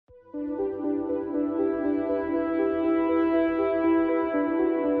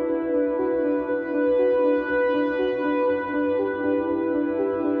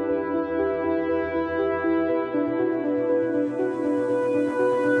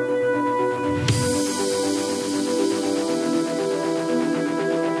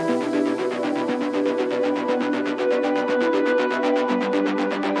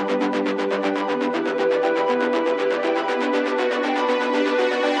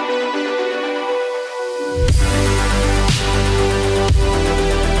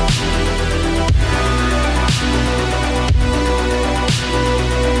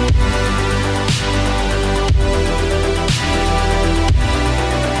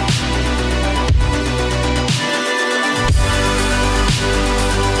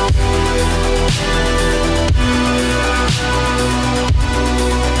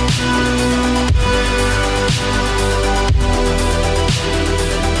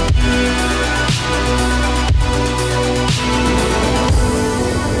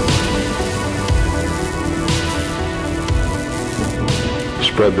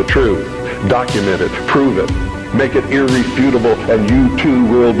Spread the truth, document it, prove it, make it irrefutable, and you too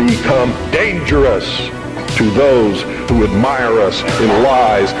will become dangerous to those who admire us in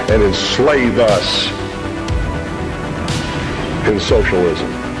lies and enslave us in socialism.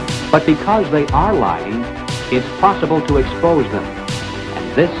 But because they are lying, it's possible to expose them.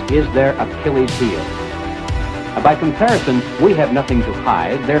 And this is their Achilles heel. By comparison, we have nothing to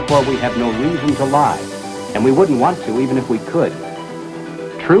hide, therefore we have no reason to lie. And we wouldn't want to even if we could.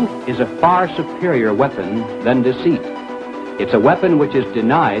 Truth is a far superior weapon than deceit. It's a weapon which is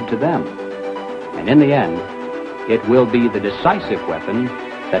denied to them. And in the end, it will be the decisive weapon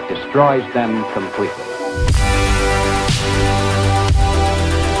that destroys them completely.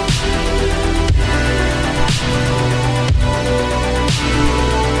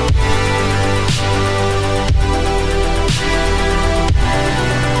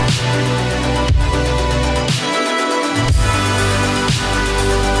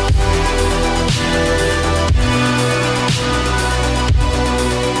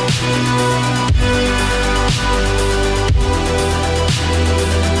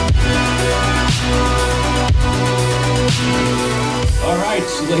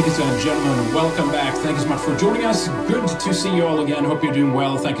 Ladies and gentlemen, welcome back. Thank you so much for joining us. Good to see you all again. Hope you're doing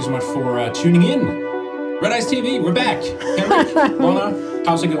well. Thank you so much for tuning in. Red Eyes TV, we're back. Henrik, Lana,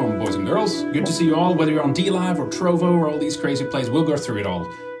 how's it going, boys and girls? Good to see you all, whether you're on D-Live or Trovo or all these crazy plays. We'll go through it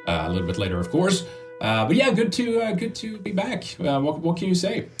all a little bit later, of course. But yeah, good to be back. What can you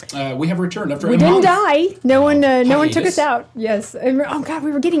say? We have returned after a month. We didn't die. No one took us out. Yes. Oh God,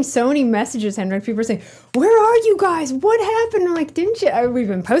 we were getting so many messages, Henrik. People were saying, "Where are you guys? What happened?" I'm like, "Didn't you?" We've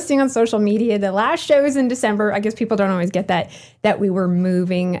been posting on social media. The last show was in December. I guess people don't always get that we were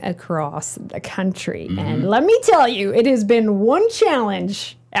moving across the country. Mm-hmm. And let me tell you, it has been one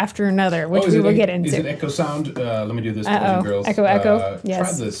challenge after another, which we will get into. Is it echo sound? Let me do this, boys and girls. Echo.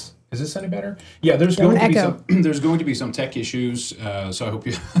 Yes. Try this. Is this any better? Yeah, there's going to be some tech issues, so I hope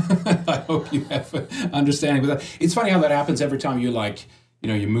you have understanding with that. It's funny how that happens every time you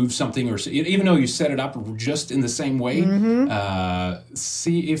you move something or even though you set it up just in the same way. Mm-hmm.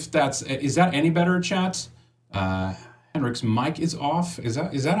 See if is that any better, chat? Henrik's mic is off. Is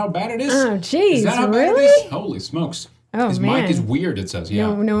that how bad it is? Oh, jeez, is that how bad really? it is? Holy smokes! Oh, his mic is weird. It says,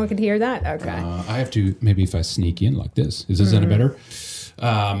 yeah. No one could hear that. Okay. I have to maybe if I sneak in like this. Is this any better? All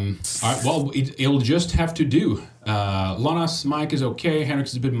right, well, it'll just have to do. Lana's mic is okay.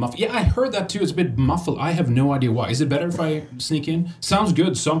 Henrik's is a bit muffled. Yeah, I heard that too. It's a bit muffled. I have no idea why. Is it better if I sneak in? Sounds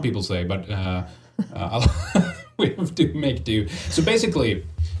good, some people say, but we have to make do. So basically,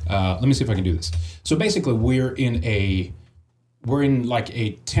 let me see if I can do this. So basically, we're in like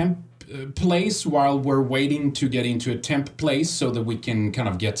a temp place while we're waiting to get into a temp place so that we can kind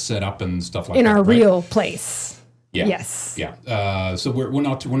of get set up and stuff like that. In our real place. Yeah. Yes. Yeah. So we're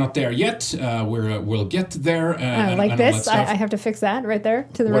not there yet. We'll get there. Like this. I have to fix that right there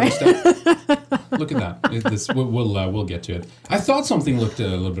to the right. Look at that. We'll get to it. I thought something looked a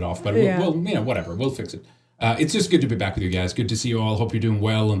little bit off, but we'll whatever. We'll fix it. It's just good to be back with you guys. Good to see you all. Hope you're doing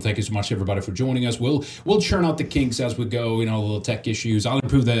well, and thank you so much, everybody, for joining us. We'll churn out the kinks as we go. Little tech issues. I'll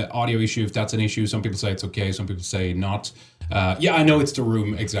improve the audio issue if that's an issue. Some people say it's okay. Some people say not. I know it's the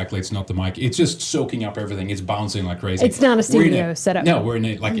room. Exactly. It's not the mic. It's just soaking up everything. It's bouncing like crazy. It's not a studio setup. No, we're in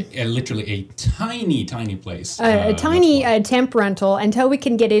literally a tiny place. A tiny temp rental until we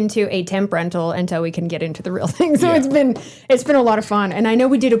can get into a temp rental until we can get into the real thing. So it's been a lot of fun. And I know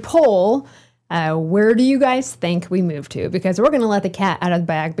we did a poll Where do you guys think we move to? Because we're going to let the cat out of the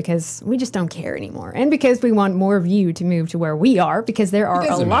bag because we just don't care anymore. And because we want more of you to move to where we are because there are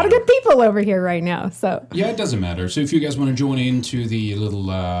a lot of good people over here right now. So yeah, it doesn't matter. So if you guys want to join into the little,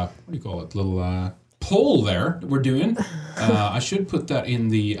 what do you call it, little poll there that we're doing, I should put that in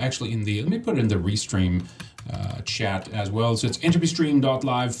the, let me put it in the Restream chat as well. So it's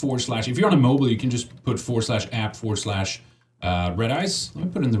entropystream.live / if you're on a mobile, you can just put /app / Red Ice. Let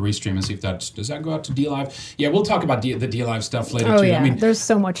me put it in the Restream and see if does that go out to DLive? Yeah, we'll talk about the DLive stuff later too. Yeah, I mean, there's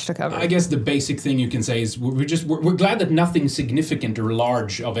so much to cover. I guess the basic thing you can say is we're glad that nothing significant or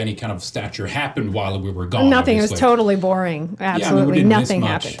large of any kind of stature happened while we were gone. Nothing. Obviously. It was totally boring. Absolutely we didn't nothing miss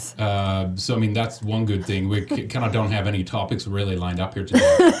much. happens. So I mean, that's one good thing. We kind of don't have any topics really lined up here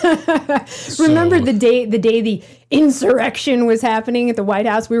today. Remember the day the insurrection was happening at the White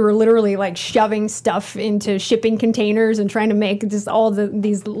House? We were literally like shoving stuff into shipping containers and trying to make just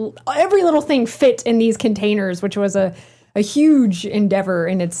every little thing fit in these containers, which was a huge endeavor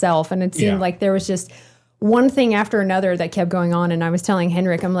in itself. And it seemed like there was just one thing after another that kept going on. And I was telling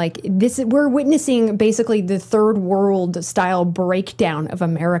Henrik, I'm like, we're witnessing basically the third world style breakdown of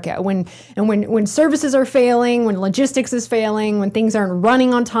America. When services are failing, when logistics is failing, when things aren't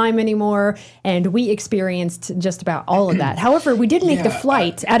running on time anymore. And we experienced just about all of that. However, we did make the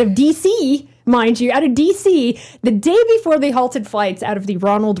flight out of DC, mind you, out of DC, the day before they halted flights out of the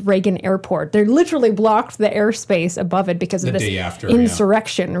Ronald Reagan Airport. They literally blocked the airspace above it because of this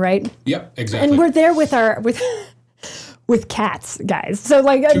insurrection, right? Yep, exactly. And we're there with cats, guys. So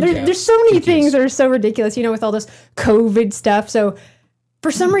like, there's so many things that are so ridiculous, with all this COVID stuff. So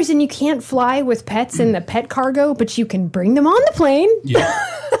for some reason, you can't fly with pets in the pet cargo, but you can bring them on the plane. Yeah.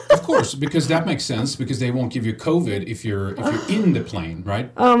 Of course, because that makes sense, because they won't give you COVID if you're in the plane, right?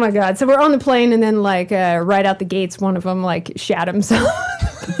 Oh my God. So we're on the plane and then right out the gates, one of them shat himself.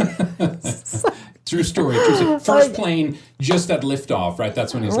 True story. First plane just at liftoff, right?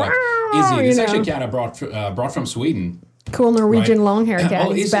 That's when he's like, Izzy. It's actually a cat I brought from Sweden. Cool Norwegian long-hair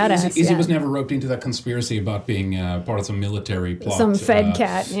cat. He's badass. Izzy was never roped into that conspiracy about being part of some military plot. Some Fed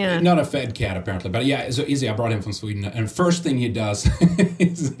cat, yeah. Not a Fed cat, apparently. But yeah, so Izzy, I brought him from Sweden. And first thing he does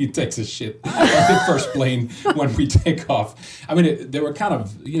is he takes a shit on the first plane when we take off. I mean, they were kind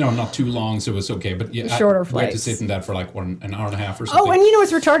of, not too long, so it was okay. But yeah, shorter flights. We had to sit in that for an hour and a half or something. Oh, and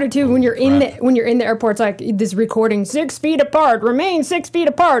it's retarded too. When you're in the airport, it's like this recording 6 feet apart, remain 6 feet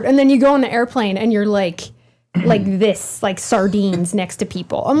apart. And then you go on the airplane and you're like this, like sardines next to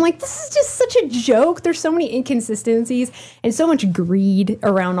people. I'm like, this is just such a joke. There's so many inconsistencies and so much greed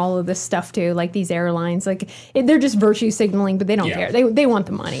around all of this stuff too. Like these airlines, they're just virtue signaling, but they don't care. They want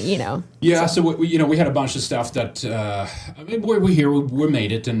the money, Yeah. So we had a bunch of stuff that we're here, we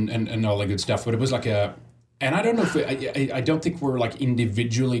made it, and all that good stuff. But it was and I don't know if I don't think we're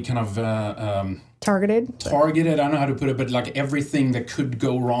individually kind of. Targeted. I don't know how to put it, but everything that could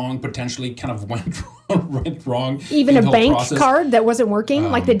go wrong potentially kind of went wrong. Even a bank card that wasn't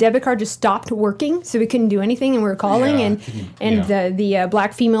working, the debit card just stopped working, so we couldn't do anything, and we were calling, the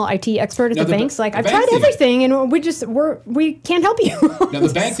black female IT expert at the bank's I've tried everything, and we can't help you. Now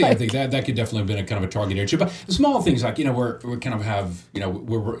the bank thing, I think that could definitely have been a kind of a target issue, but the small things we kind of have,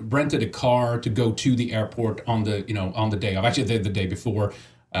 we rented a car to go to the airport on the day of, actually the day before.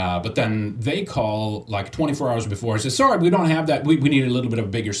 But then they call 24 hours before and say, sorry, we don't have that. We need a little bit of a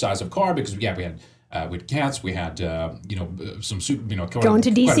bigger size of car because, we had cats, we had, some, going to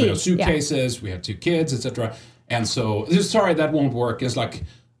DC. Suitcases, we had 2 kids, etc. And so, sorry, that won't work. It's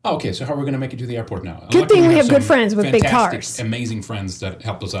okay, so how are we going to make it to the airport now? Good thing we have good friends with big cars. Amazing friends that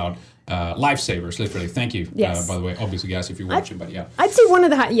helped us out. Lifesavers, literally. Thank you. Yes. By the way, obviously, guys, if you're watching, but yeah. I'd say one of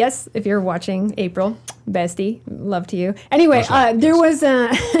the yes, if you're watching, April, bestie, love to you. Anyway, there was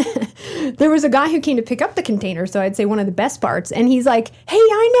a guy who came to pick up the container, so I'd say one of the best parts, and he's like, hey,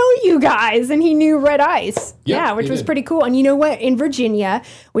 I know you guys, and he knew Red Ice. Yeah, which was pretty cool. And you know what? In Virginia,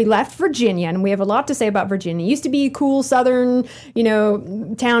 we left Virginia, and we have a lot to say about Virginia. It used to be a cool southern,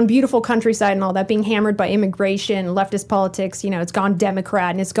 town, beautiful countryside and all that, being hammered by immigration, leftist politics. It's gone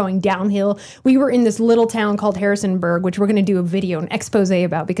Democrat, and it's going downhill. We were in this little town called Harrisonburg, which we're going to do a video, an expose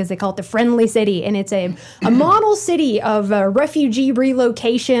about, because they call it the Friendly City, and it's a model city of refugee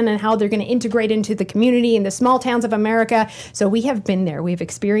relocation and how they're going to integrate into the community in the small towns of America. So we have been there, we've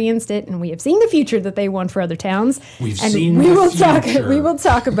experienced it, and we have seen the future that they want for other towns. We will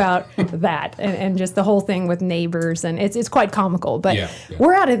talk about that and just the whole thing with neighbors, and it's quite comical. But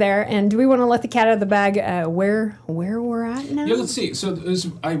we're out of there, and do we want to let the cat out of the bag? Where we're at now? Yeah, let's see. So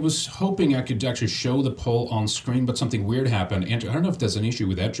I was hoping I could actually show the poll on screen, but something weird happened. And I don't know if there's an issue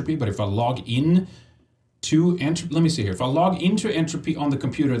with entropy, but if I log in let me see here. If I log into Entropy on the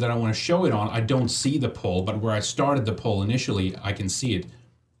computer that I want to show it on, I don't see the poll, but where I started the poll initially, I can see it.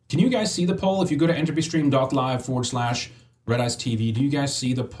 Can you guys see the poll? If you go to entropystream.live/RedEyes TV, do you guys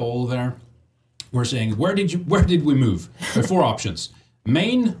see the poll there? We're saying, where did we move? There are 4 options.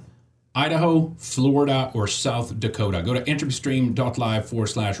 Maine, Idaho, Florida, or South Dakota. Go to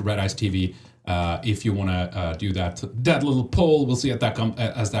entropystream.live/RedEyes TV. If you want to do that little poll, we'll see as that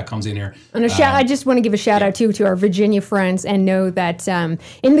comes in here. And I just want to give a shout out to our Virginia friends and know that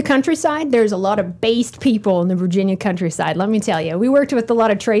in the countryside, there's a lot of based people in the Virginia countryside. Let me tell you, we worked with a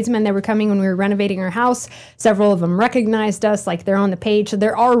lot of tradesmen that were coming when we were renovating our house. Several of them recognized us, like they're on the page. So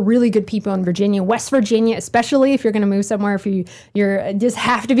there are really good people in Virginia, West Virginia, especially if you're going to move somewhere. If you're just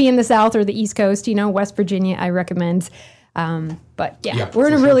have to be in the South or the East Coast, West Virginia, I recommend. But we're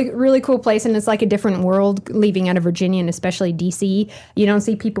in a really, really cool place, and it's like a different world leaving out of Virginia and especially DC. You don't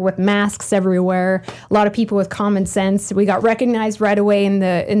see people with masks everywhere. A lot of people with common sense. We got recognized right away in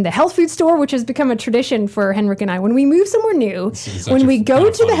the health food store, which has become a tradition for Henrik and I. When we move somewhere new, when we go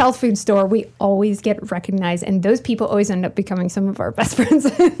to the health food store, we always get recognized, and those people always end up becoming some of our best friends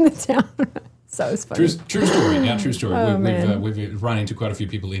in the town. So it's funny. True story. Yeah, true story. Oh, we've run into quite a few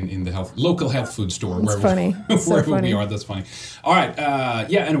people in the local health food store wherever we are. That's funny. All right.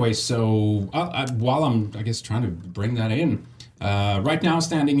 Anyway, so while I'm trying to bring that in, right now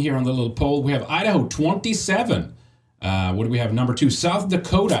standing here on the little poll, we have Idaho 27. What do we have? Number 2, South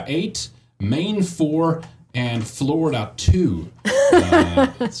Dakota 8, Maine 4, and Florida 2.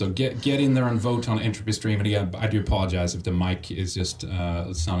 So get in there and vote on Entropy Stream. And again, I do apologize if the mic is just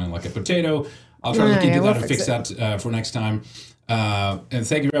sounding like a potato. I'll try to look into that and fix that for next time. And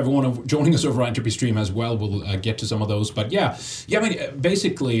thank you everyone for joining us over on Entropy Stream as well. We'll get to some of those. But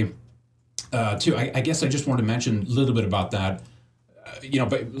basically, too, I guess I just wanted to mention a little bit about that.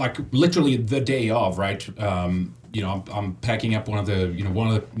 But like literally the day of, right? I'm packing up one of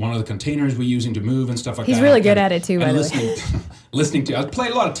the containers we're using to move and stuff like that. He's really good at it too, by the way. Listening to, I play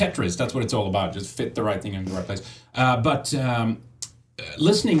a lot of Tetris. That's what it's all about. Just fit the right thing in the right place. But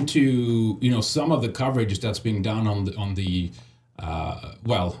listening to some of the coverage that's being done on the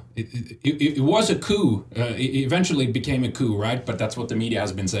it was a coup. It eventually became a coup, right? But that's what the media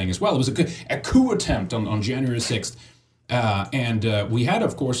has been saying as well. It was a coup attempt on January 6th. And we had,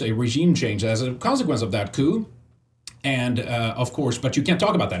 of course, a regime change as a consequence of that coup. And of course, but you can't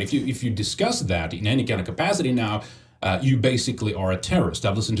talk about that. If you discuss that in any kind of capacity now, you basically are a terrorist.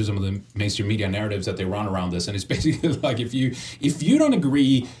 I've listened to some of the mainstream media narratives that they run around this, and it's basically like if you don't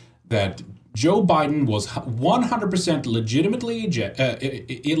agree that Joe Biden was 100% legitimately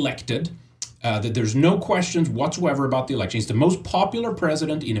elected, that there's no questions whatsoever about the election. He's the most popular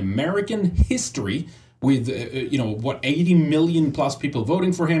president in American history, with 80 million plus people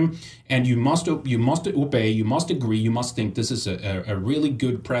voting for him, and you must obey, you must agree, you must think this is a really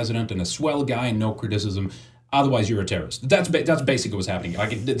good president and a swell guy and no criticism. Otherwise, you're a terrorist. That's basically what's happening.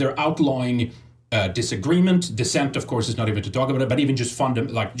 Like they're outlawing disagreement. Dissent, of course, is not even to talk about it, but even just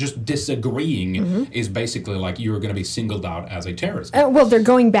just disagreeing is basically like you're going to be singled out as a terrorist. Well, they're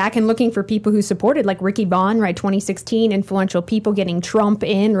going back and looking for people who supported, like Ricky Vaughn, right? 2016, influential people getting Trump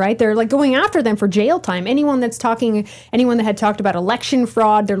in, right? They're like going after them for jail time. Anyone that had talked about election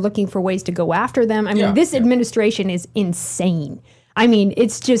fraud, they're looking for ways to go after them. I mean, this administration is insane. I mean,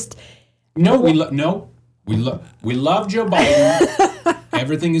 it's just We love Joe Biden.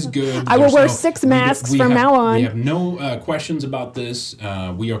 Everything is good. I will wear 6 masks from now on. We have no questions about this.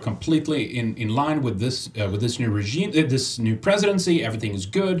 We are completely in line with this new regime, this new presidency. Everything is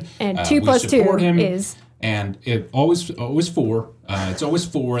good. And 2 plus 2 is. And it always 4. It's always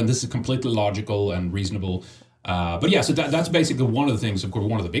 4, and this is completely logical and reasonable. So that's basically one of the things, of course,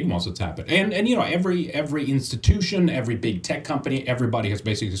 one of the big ones that's happened. And every institution, every big tech company, everybody has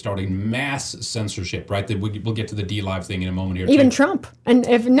basically started mass censorship, right? We'll get to the D-Live thing in a moment here. Even Trump. And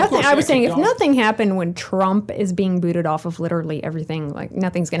if nothing, if nothing happened when Trump is being booted off of literally everything, like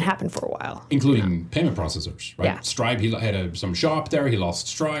nothing's going to happen for a while. Including payment processors, right? Yeah. Stripe, he had some shop there, he lost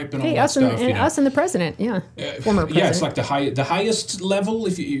Stripe and all that stuff. Us and the president, former president. Yeah, it's like the highest level,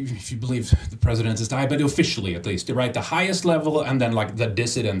 if you believe the president has died, but officially at least, right? The highest level, and then like the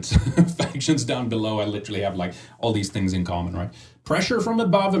dissident factions down below. I literally have like all these things in common, right? Pressure from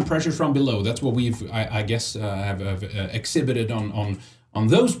above and pressure from below. That's what we've, I guess, have exhibited on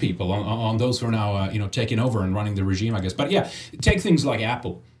those people, on those who are now, taking over and running the regime, I guess. But yeah, take things like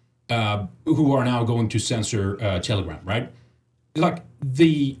Apple, who are now going to censor Telegram, right? Like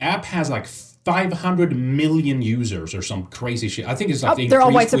the app has like 500 million users or some crazy shit. I think it's like they're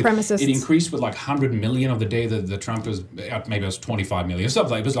all white supremacists. It increased with like 100 million of the day that the Trump was, maybe it was 25 million.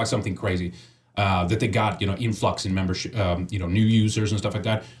 Something. It was like something crazy. that they got, influx in membership, new users and stuff like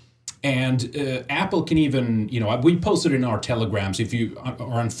that. And Apple can even, we posted in our telegrams, if you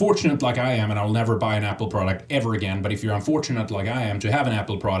are unfortunate like I am, and I'll never buy an Apple product ever again, but if you're unfortunate like I am to have an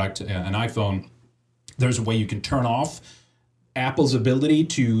Apple product, an iPhone, there's a way you can turn off Apple's ability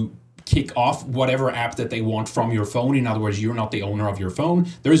to kick off whatever app that they want from your phone. In other words, you're not the owner of your phone.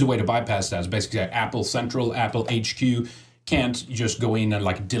 There is a way to bypass that. It's basically Apple Central, Apple HQ can't just go in and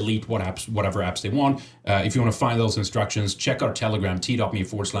like delete whatever apps they want. If you want to find those instructions, check our Telegram,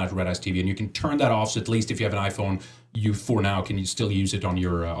 t.me/RedEyeTV, and you can turn that off. So at least if you have an iPhone, you for now can still use it on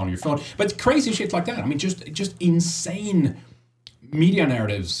your phone. But crazy shit like that. I mean, just insane media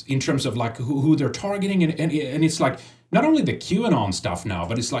narratives in terms of like who they're targeting, and it's like not only the QAnon stuff now,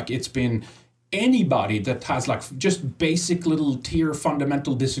 but it's like it's been anybody that has like just basic little tier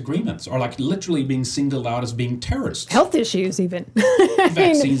fundamental disagreements are like literally being singled out as being terrorists. Health issues even.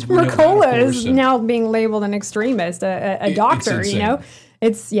 Vaccines. Mercola is now being labeled an extremist, a doctor,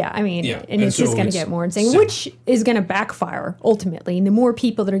 It's, and it's just going to get more insane, which is going to backfire ultimately. And the more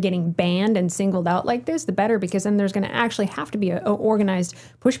people that are getting banned and singled out like this, the better, because then there's going to actually have to be a organized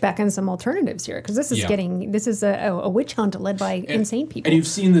pushback and some alternatives here. Because this is a witch hunt led by insane people. And you've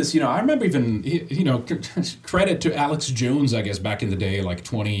seen this, I remember even, credit to Alex Jones, I guess, back in the day, like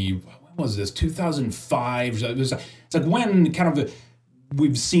 2005. It's like when kind of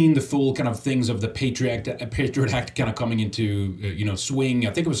we've seen the full kind of things of the Patriot Act kind of coming into, swing.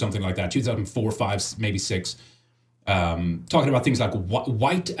 I think it was something like that, 2004, 5, maybe 6. Talking about things like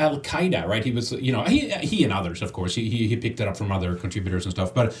white Al-Qaeda, right? He was, he and others, of course. He picked it up from other contributors and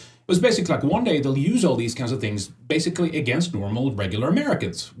stuff. But it was basically like one day they'll use all these kinds of things basically against normal, regular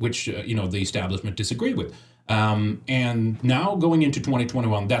Americans, which, the establishment disagreed with. And now going into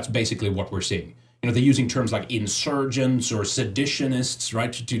 2021, that's basically what we're seeing. They're using terms like insurgents or seditionists,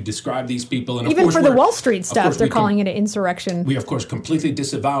 right, to describe these people. And even for the Wall Street stuff, they're calling it an insurrection. We, of course, completely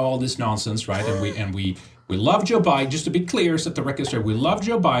disavow all this nonsense, right? And we love Joe Biden. Just to be clear, set the record straight, we love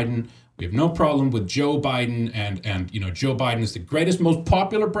Joe Biden. We have no problem with Joe Biden. And Joe Biden is the greatest, most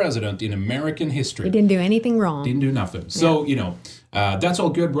popular president in American history. He didn't do anything wrong. Didn't do nothing. So, that's all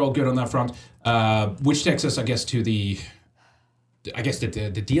good. We're all good on that front. Which takes us, I guess, to the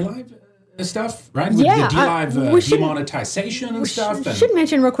D-Live stuff, right? With the D-Live demonetization and stuff. We should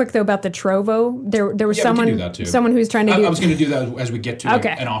mention real quick, though, about the Trovo. There was someone who's trying to do... I was going to do that as we get to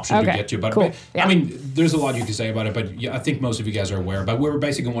an option to get to. But, cool. I mean, there's a lot you can say about it, but I think most of you guys are aware. But we're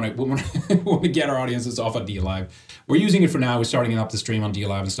basically want to get our audiences off of D-Live. We're using it for now. We're starting up the stream on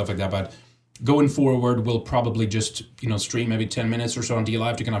D-Live and stuff like that. But going forward, we'll probably just, stream maybe 10 minutes or so on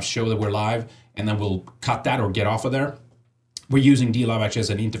D-Live to kind of show that we're live, and then we'll cut that or get off of there. We're using D-Live actually as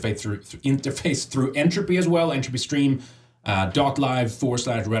an interface through Entropy as well,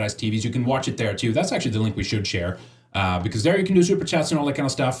 entropystream.live/RedEyeTVs. You can watch it there too. That's actually the link we should share, because there you can do super chats and all that kind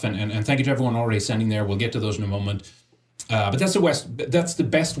of stuff. And thank you to everyone already sending there. We'll get to those in a moment. But that's the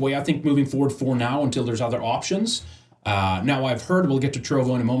best way, I think, moving forward for now until there's other options. Now I've heard, we'll get to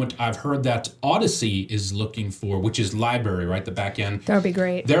Trovo in a moment, I've heard that Odyssey is looking for, which is library, right, the back end. That would be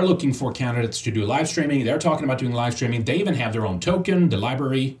great. They're looking for candidates to do live streaming. They're talking about doing live streaming. They even have their own token, the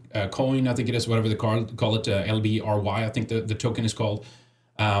library coin, I think it is, whatever they call it, LBRY, I think the token is called,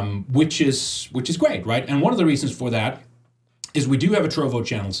 which is great, right? And one of the reasons for that is we do have a Trovo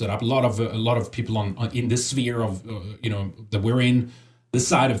channel set up. A lot of people in this sphere of, that we're in, this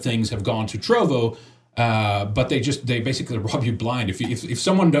side of things have gone to Trovo. But they basically rob you blind. If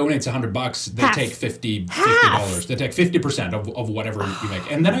someone donates $100, they take $50. They take 50% of whatever you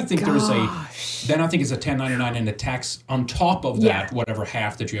make, and then I think it's a 1099 and a tax on top of that, whatever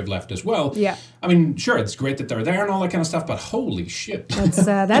half that you have left as well. Yeah, I mean, sure, it's great that they're there and all that kind of stuff, but holy shit,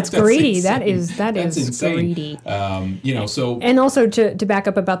 that's greedy. Insane. That is greedy. So and also to back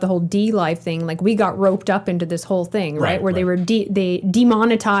up about the whole D-Live thing, like we got roped up into this whole thing, right? Where they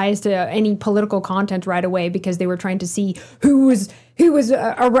demonetized any political content right away because they were trying to see who was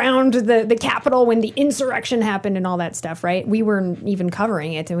around the Capitol when the insurrection happened and all that stuff, right? We weren't even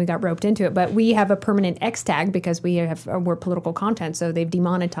covering it and we got roped into it, but we have a permanent X tag because we're political content, so they've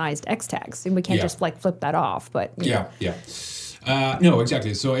demonetized X tags and we can't just like flip that off. But no,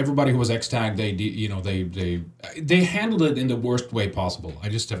 exactly. So everybody who was X tagged, they handled it in the worst way possible. I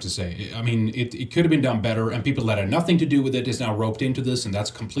just have to say, I mean, it could have been done better, and people that had nothing to do with it is now roped into this, and that's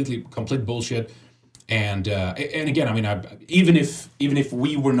complete bullshit. And again, I mean, even if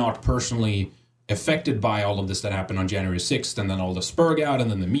we were not personally affected by all of this that happened on January 6th, and then all the spurg out,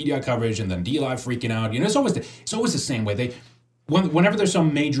 and then the media coverage, and then D-Live freaking out, it's always the same way. whenever there's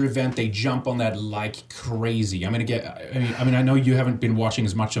some major event, they jump on that like crazy. I mean, I know you haven't been watching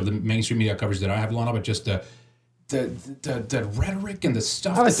as much of the mainstream media coverage that I have, Lana, but just the rhetoric and the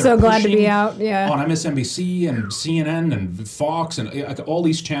stuff. I was so glad to be out. Yeah, on MSNBC and CNN and Fox and like, all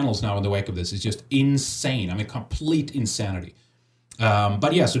these channels now in the wake of this is just insane. I mean, complete insanity.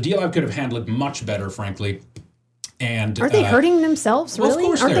 But yeah, so DLive could have handled it much better, frankly. And are they hurting themselves? Really? Well, of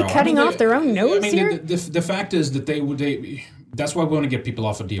course aren't they cutting off their own nose here? The fact is that they that's why we want to get people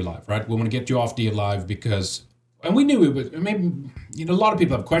off of DLive, right? We want to get you off DLive because. And we knew it would, maybe, a lot of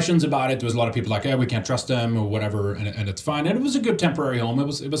people have questions about it. There was a lot of people like, we can't trust them or whatever, and it's fine. And it was a good temporary home. It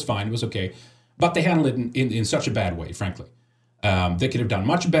was fine. It was okay. But they handled it in such a bad way, frankly. They could have done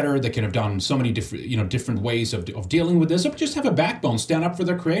much better. They could have done so many different ways of dealing with this. Or just have a backbone, stand up for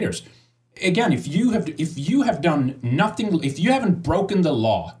their creators. Again, if you have done nothing, if you haven't broken the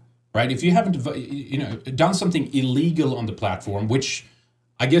law, right? If you haven't done something illegal on the platform, which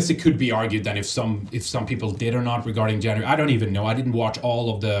I guess it could be argued that if some people did or not regarding January, I don't even know. I didn't watch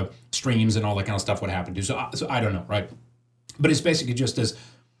all of the streams and all that kind of stuff. What happened to? So I don't know, right? But it's basically just as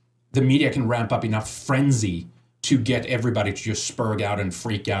the media can ramp up enough frenzy to get everybody to just spurg out and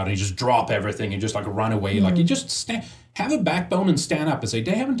freak out and just drop everything and just like run away. Like you just have a backbone and stand up and say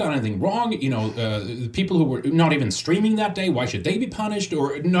they haven't done anything wrong. The people who were not even streaming that day, why should they be punished?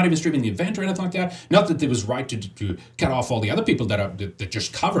 Or not even streaming the event or anything like that. Not that it was right to cut off all the other people that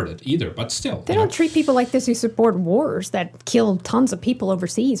just covered it either, but still. They don't treat people like this who support wars that kill tons of people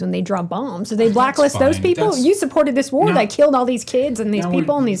overseas when they drop bombs. So they blacklist those people? You supported this war that killed all these kids and these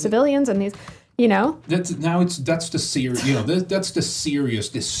people and these civilians and these... That's the serious. That's the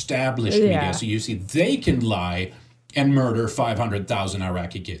serious established media. So you see, they can lie and murder 500,000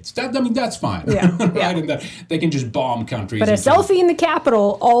 Iraqi kids. That's fine. Yeah, right. And that they can just bomb countries. But a selfie in the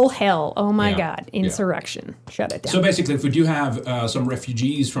Capitol, all hell. Oh my God, insurrection. Yeah. Shut it down. So basically, if we do have some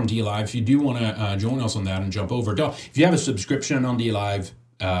refugees from DLive, if you do want to join us on that and jump over, if you have a subscription on DLive.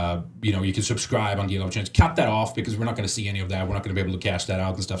 You can subscribe on DLive channels. Cut that off because we're not going to see any of that. We're not going to be able to cash that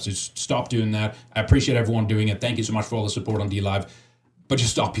out and stuff. So just stop doing that. I appreciate everyone doing it. Thank you so much for all the support on DLive, but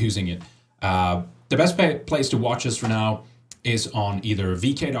just stop using it. The best place to watch us for now is on either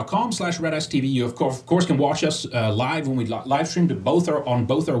vk.com/redicetv. You of course can watch us live when we live stream to on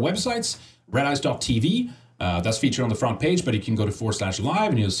both our websites, redice.tv. That's featured on the front page, but you can go to /live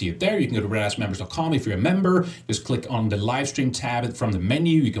and you'll see it there. You can go to redicemembers.com if you're a member. Just click on the live stream tab from the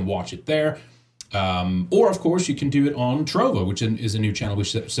menu. You can watch it there. Or, of course, you can do it on Trovo, which is a new channel we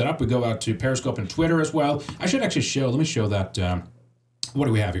set up. We go out to Periscope and Twitter as well. I should actually let me show that. What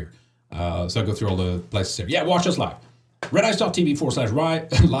do we have here? So I'll go through all the places here. Yeah, watch us live.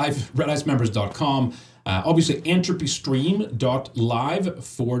 Redice.tv/live, redicemembers.com. Obviously,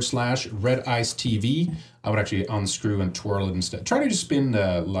 entropystream.live/redicetv. I would actually unscrew and twirl it instead. Try to just spin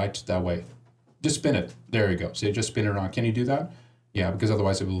the light that way. Just spin it. There you go. See, just spin it around. Can you do that? Yeah, because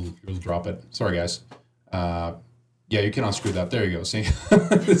otherwise it will drop it. Sorry, guys. Yeah, you can unscrew that. There you go. See,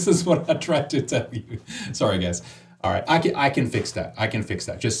 this is what I tried to tell you. Sorry, guys. All right, I can fix that.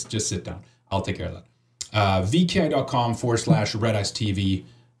 Just sit down. I'll take care of that. vk.com/redicetv.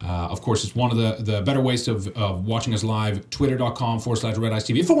 Of course, it's one of the better ways of watching us live.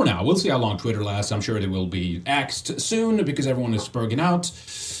 Twitter.com/redicetv. For now, we'll see how long Twitter lasts. I'm sure it will be axed soon because everyone is spurging out.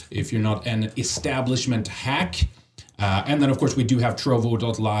 If you're not an establishment hack. And then, of course, we do have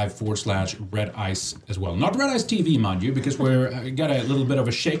trovo.live/redice as well. Not Redice TV, mind you, because we got a little bit of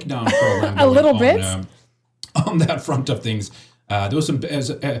a shakedown program. A little bit? On that front of things. There was the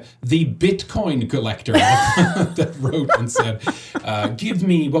Bitcoin collector that wrote and said, give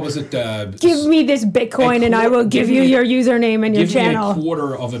me, what was it? Give me this Bitcoin and I will give you your username and your channel. Give me a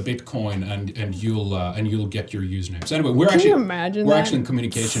quarter of a Bitcoin and you'll get your username. So anyway, we're actually in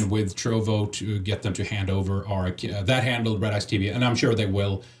communication with Trovo to get them to hand over that handle, Redice TV, and I'm sure they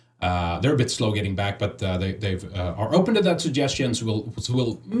will. They're a bit slow getting back, but they are open to that suggestion, so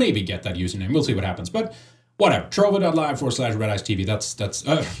we'll maybe get that username. We'll see what happens, but whatever. Trovo.live/Redice TV. That's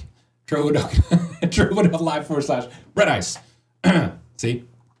Trovo.live/Redice. See?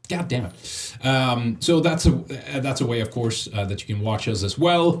 God damn it. So that's a way, of course, that you can watch us as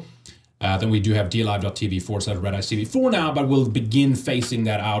well. Then we do have dlive.tv/Redice TV for now, but we'll begin phasing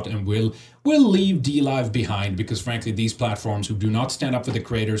that out and we'll leave DLive behind because, frankly, these platforms who do not stand up for the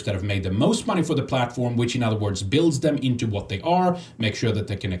creators that have made the most money for the platform, which, in other words, builds them into what they are, make sure that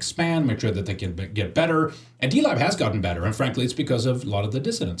they can expand, make sure that they can get better. And DLive has gotten better, and frankly, it's because of a lot of the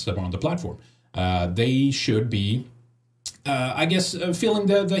dissidents that are on the platform. They should be, feeling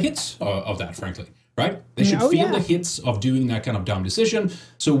the hits of that, frankly. right? They should feel the hits of doing that kind of dumb decision.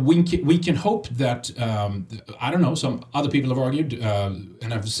 So we can hope that I don't know. Some other people have argued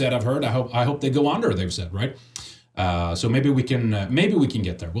and have said, I've heard. I hope they go under. They've said, right? So maybe we can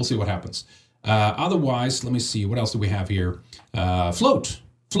get there. We'll see what happens. Otherwise, let me see. What else do we have here?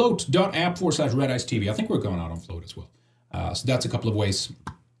 Float.app/Red-Ice-TV. I think we're going out on Float as well. So that's a couple of ways.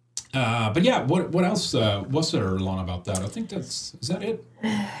 But yeah, what else was there, Lana, about that? I think is that it?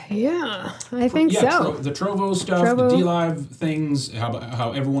 Yeah, I think so. The Trovo stuff, the D-Live things,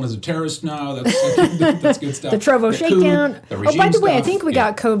 how everyone is a terrorist now. That's good stuff. The Trovo shakedown. Oh, by the way, I think we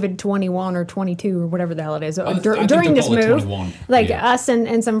got COVID 21 or 22 or whatever the hell it is during this move. 21. Us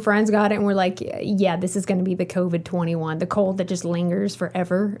and some friends got it, and we're like, yeah, this is going to be the COVID 21, the cold that just lingers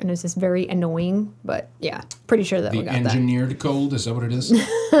forever, and it's just very annoying. But yeah, pretty sure that we got that. The engineered cold, is that what it is?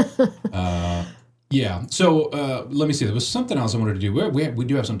 Yeah. So let me see. There was something else I wanted to do. We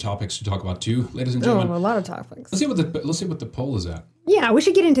do have some topics to talk about too, ladies and gentlemen. Oh, a lot of topics. Let's see what the poll is at. Yeah, we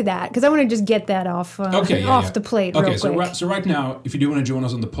should get into that because I want to just get that off the plate. Okay. Real quick. So right now, if you do want to join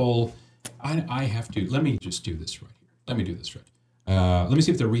us on the poll, I have to. Let me just do this right here. Let me do this right. Let me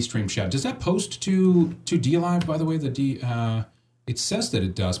see if the restream chat does that post to DLive. By the way, it says that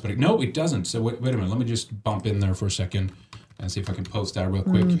it does, but no, it doesn't. So wait a minute. Let me just bump in there for a second and see if I can post that real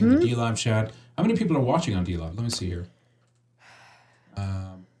quick in the DLive chat. How many people are watching on DLive? Let me see here.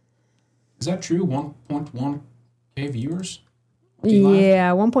 Is that true? 1.1K viewers? DLive?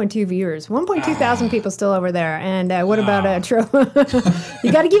 Yeah, 1.2 viewers. 1.2 thousand people still over there. And what about Trovo?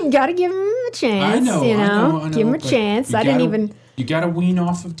 You got to give him a chance. I know. Give him a chance. You got to wean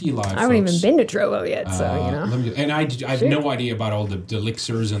off of DLive. I haven't even been to Trovo yet, so And I have no idea about all the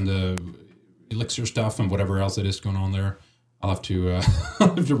elixirs and the elixir stuff and whatever else it is going on there. I'll have to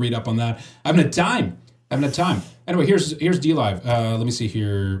read up on that. I haven't had time. Anyway, here's DLive. Let me see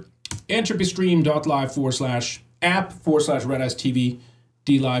here. entropystream.live/app/Red-Ice-TV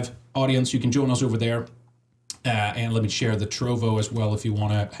DLive audience. You can join us over there. And let me share the Trovo as well if you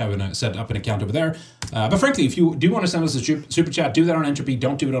want to have set up an account over there. But frankly, if you do want to send us a super chat, do that on Entropy.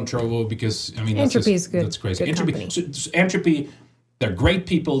 Don't do it on Trovo because, Entropy is good. That's crazy. Entropy. Entropy, they're great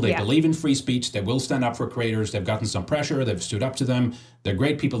people. They believe in free speech. They will stand up for creators. They've gotten some pressure. They've stood up to them. They're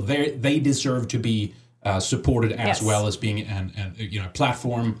great people. They deserve to be supported as well as being a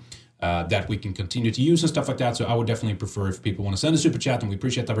platform that we can continue to use and stuff like that. So I would definitely prefer if people want to send a super chat, and we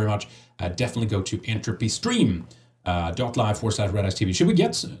appreciate that very much. Definitely go to entropystream.live/Red-Ice-TV. Should we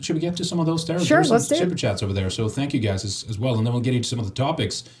get to some of those there? Sure, let's do super chats over there. So thank you guys as well, and then we'll get into some of the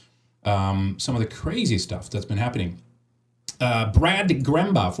topics, some of the crazy stuff that's been happening. Brad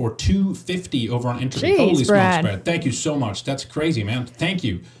Gremba for $2.50 over on Entropy. Holy smokes, Brad! Thank you so much. That's crazy, man. Thank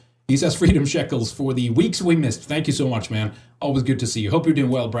you. He says Freedom Shekels for the weeks we missed. Thank you so much, man. Always good to see you. Hope you're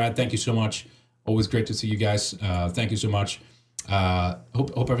doing well, Brad. Thank you so much. Always great to see you guys. Thank you so much.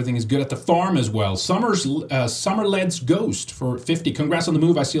 Hope everything is good at the farm as well. Summerled's Ghost for $50. Congrats on the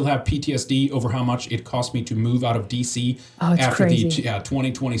move. I still have PTSD over how much it cost me to move out of DC after the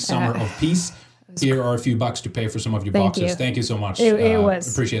 2020 summer of peace. Here are a few bucks to pay for some of your boxes. Thank you so much. It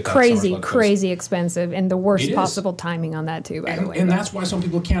was appreciate that. crazy expensive, and the worst possible timing on that too. By the way, and that's why some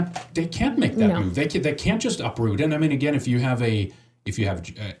people can't make that move. They can't just uproot. And I mean, again, if you have a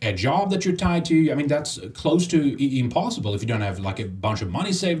job that you're tied to, I mean, that's close to impossible. If you don't have like a bunch of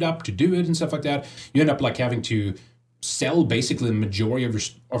money saved up to do it and stuff like that, you end up like having to sell basically the majority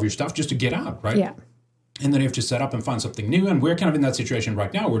of your stuff just to get out, right? Yeah. And then you have to set up and find something new. And we're kind of in that situation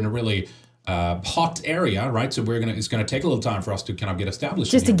right now. We're in a really hot area, right? So it's gonna take a little time for us to kind of get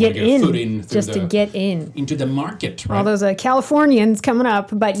established. Just to get in. Into the market, right? All those Californians coming up,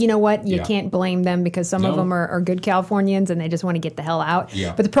 but you know what? You can't blame them because some of them are good Californians and they just want to get the hell out.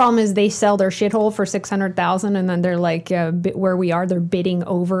 Yeah. But the problem is they sell their shithole for $600,000 and then they're like, where we are, they're bidding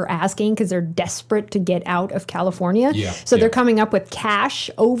over asking because they're desperate to get out of California. Yeah. So they're coming up with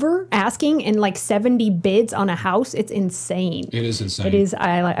cash over asking and like 70 bids on a house. It's insane. It is insane. It is.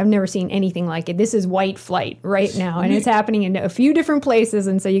 I've never seen anything like it. This is white flight right now, and it's happening in a few different places.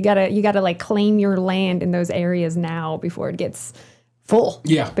 And so you gotta like claim your land in those areas now before it gets full.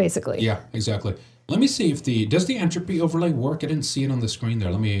 Yeah, basically. Yeah, exactly. Let me see if does the entropy overlay work? I didn't see it on the screen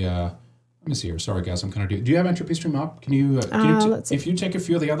there. Let me see here. Sorry, guys. I'm kind of do you have Entropy Stream up? Can you if you take a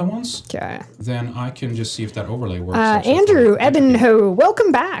few of the other ones, then I can just see if that overlay works. Andrew Ebenho,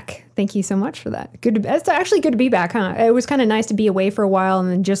 welcome back. Thank you so much for that. It's actually good to be back, huh? It was kind of nice to be away for a while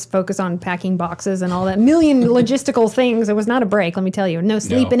and then just focus on packing boxes and all that million logistical things. It was not a break, let me tell you. No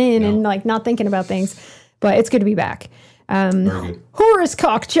sleeping and like not thinking about things, but it's good to be back. Very good. Horace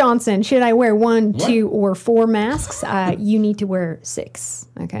Cock Johnson, should I wear 1, 2, or 4 masks? You need to wear 6.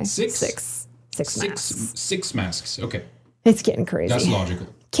 Okay, 6. masks. Six masks. Okay. It's getting crazy. That's logical.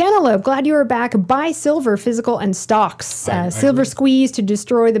 Cantaloupe, glad you are back. Buy silver, physical, and stocks. Silver squeeze to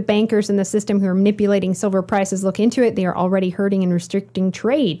destroy the bankers in the system who are manipulating silver prices. Look into it. They are already hurting and restricting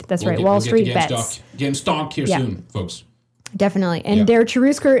trade. That's right. Wall Street bets. Getting stock here soon, folks. Definitely. And Dare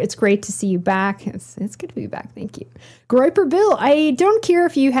Cherusker, it's great to see you back. It's good to be back. Thank you. Groiper Bill, I don't care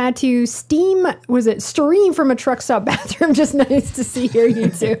if you had to stream from a truck stop bathroom. Just nice to see here, you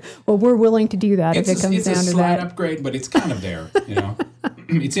two. Well, we're willing to do that if it comes down to that. It's a slight upgrade, but it's kind of there, you know.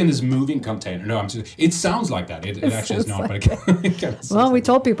 It's in this moving container. No, it sounds like that. It actually is not, but it kind of well, we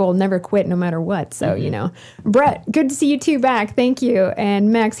told people never quit no matter what. So, you know. Brett, good to see you two back. Thank you.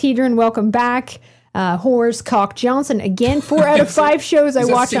 And Max Hedron, welcome back. Horace Cock Johnson again. 4 out of 5 shows I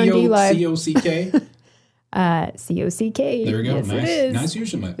watch on D-Live. C-O-C-K? C-O-C-K. There we go. Yes, nice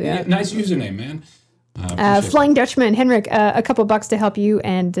username. Yeah. Nice username, man. Flying Dutchman, Henrik, a couple bucks to help you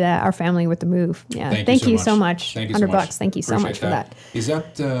and our family with the move. Yeah, thank you so much. Thank you $100 bucks. Thank you so much for that. Is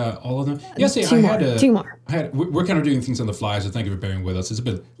that all of them? Yes, two more. We're kind of doing things on the fly, so thank you for bearing with us. It's a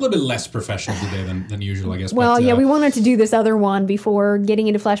little bit less professional today than usual, I guess. Well, we wanted to do this other one before getting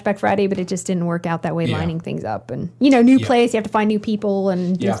into Flashback Friday, but it just didn't work out that way, lining things up. And, new place, you have to find new people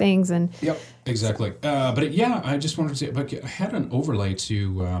and do things. And Yep, exactly. I just wanted to say, I had an overlay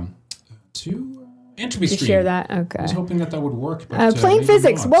to Entropy Stream. Share that? Okay. I was hoping that would work. But, Playing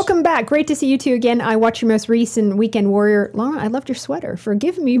Physics, welcome back. Great to see you two again. I watched your most recent Weekend Warrior. Laura, I loved your sweater.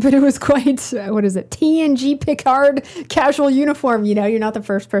 Forgive me, but it was quite, TNG Picard casual uniform. You're not the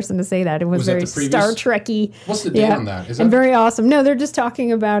first person to say that. It was very Star Trek-y. What's the date on that? Is that? And very awesome. No, they're just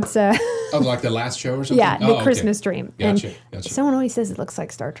talking about... like the last show or something? Yeah, the Christmas dream. Gotcha. Someone always says it looks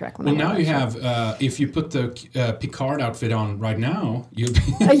like Star Trek. Well, now you have, if you put the Picard outfit on right now, you'll be...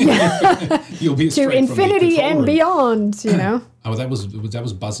 you'll be to infinity and beyond, Oh, that was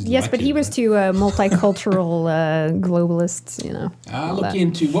Buzzy. Yes, but he was to multicultural globalists, look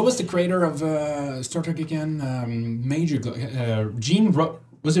into what was the creator of Star Trek again? Major Gene.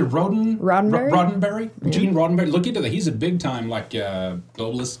 Was it Roddenberry? Yeah. Gene Roddenberry. Look into that. He's a big time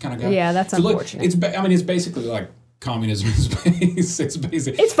globalist kind of guy. Yeah, that's unfortunate. It's basically like communism in space. It's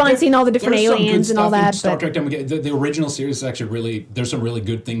basic. It's fun seeing all the different aliens and all that. Star Trek, the original series is actually there's some really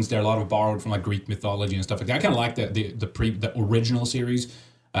good things there. A lot of borrowed from Greek mythology and stuff like that. I kind of like the original series,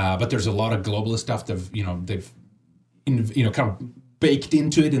 but there's a lot of globalist stuff they've kind of baked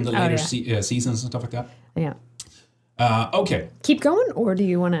into it in the later seasons and stuff like that. Yeah. Okay. Keep going, or do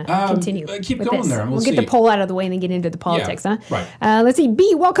you want to continue? Keep going there. We'll get the poll out of the way and then get into the politics, huh? Right. Let's see.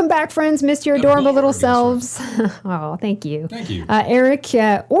 B, welcome back, friends. Missed your adorable little selves. Oh, thank you. Thank you. Eric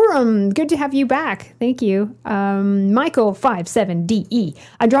Oram, good to have you back. Thank you. Michael57DE.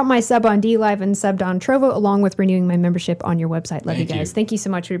 I dropped my sub on D-Live and subbed on Trovo, along with renewing my membership on your website. Love you guys. Thank you so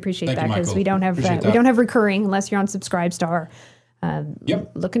much. We appreciate that because we don't have recurring unless you're on Subscribestar.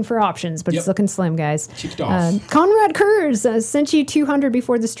 Looking for options, but it's looking slim, guys. Kicked off. Conrad Kurz sent you 200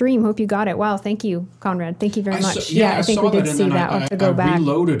 before the stream. Hope you got it. Wow, thank you, Conrad. Thank you very much. I think we did see that. I'll have to go back. I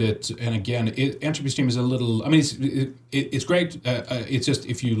reloaded it, and again, Entropy Stream is a little. I mean, it's great. It's just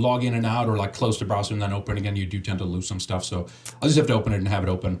if you log in and out or close the browser and then open again, you do tend to lose some stuff. So I'll just have to open it and have it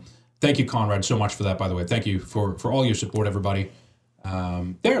open. Thank you, Conrad, so much for that. By the way, thank you for all your support, everybody.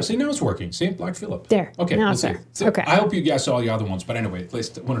 There, see, now it's working. See, Black Phillip. There. Okay, now it's there. So okay. I hope you guys saw the other ones, but anyway, at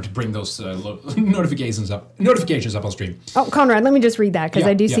least wanted to bring those notifications up on stream. Oh, Conrad, let me just read that because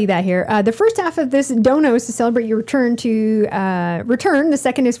I do see that here. The first half of this dono is to celebrate your return. The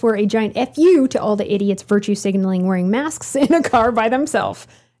second is for a giant FU to all the idiots virtue signaling wearing masks in a car by themselves.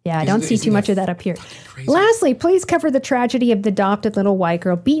 Yeah, I don't see too much of that up here. Lastly, please cover the tragedy of the adopted little white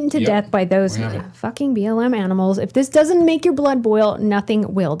girl beaten to death by those fucking BLM animals. If this doesn't make your blood boil,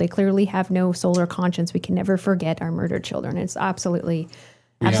 nothing will. They clearly have no soul or conscience. We can never forget our murdered children. It's absolutely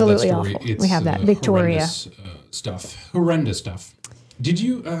awful. We have that. Victoria. Horrendous stuff. Did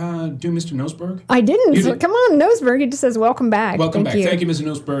you do Mr. Noseberg? I didn't. So come on, Noseberg. It just says welcome back. Welcome back. Thank you, Mr.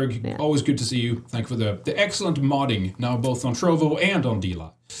 Noseberg. Yeah. Always good to see you. Thank you for the excellent modding, now both on Trovo and on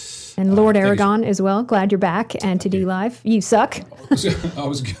D-Live. And Lord Aragon as well. Glad you're back. And to D-Live. You suck.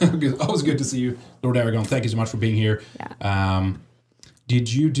 Always good to see you, Lord Aragon. Thank you so much for being here. Yeah.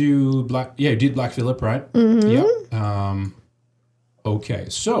 Did you do Black... Yeah, you did Black Phillip, right? Mm-hmm. Yeah. Okay,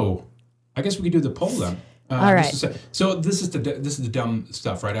 so I guess we could do the poll then. All right. So this is the dumb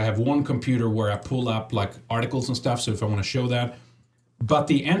stuff, right? I have one computer where I pull up articles and stuff. So if I want to show that, but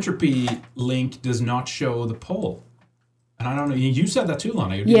the entropy link does not show the poll. And I don't know. You said that too,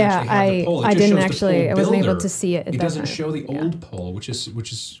 Lana. You didn't actually have the poll. I didn't actually. I wasn't able to see it. It doesn't show the old poll, which is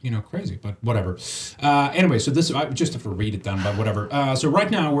crazy. But whatever. Anyway, so this I just have to read it then. But whatever. So right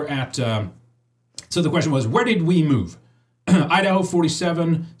now we're at So the question was, where did we move? Idaho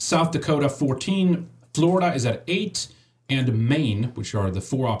 47, South Dakota 14, Florida is at 8, and Maine, which are the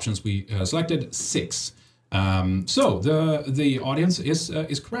 4 options we selected, 6. So the audience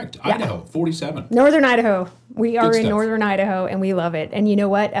is correct. Yeah. Idaho 47. Northern Idaho. We are in stuff. Northern Idaho, and we love it. And you know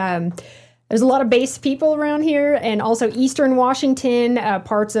what? There's a lot of base people around here, and also Eastern Washington,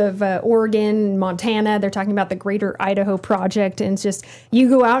 parts of Oregon, Montana. They're talking about the Greater Idaho Project, and it's just, you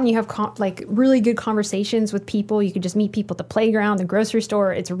go out and you have really good conversations with people. You can just meet people at the playground, the grocery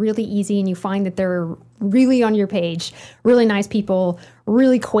store. It's really easy, and you find that they're really on your page. Really nice people,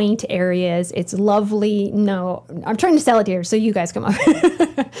 really quaint areas. It's lovely. No, I'm trying to sell it here, so you guys come up.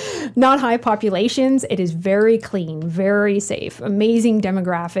 Not high populations. It is very clean, very safe, amazing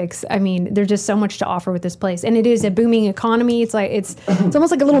demographics. I mean, there's just so much to offer with this place, and it is a booming economy. It's like it's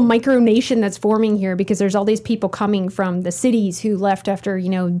almost like a little micro nation that's forming here, because there's all these people coming from the cities who left after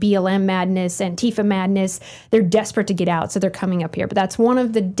BLM madness and Antifa madness. They're desperate to get out, so they're coming up here. But that's one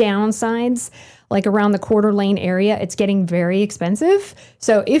of the downsides. Like around the Coeur d'Alene area, it's getting very expensive.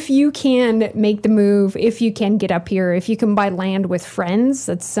 So if you can make the move, if you can get up here, if you can buy land with friends,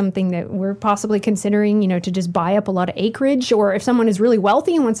 that's something that we're possibly considering, to just buy up a lot of acreage. Or if someone is really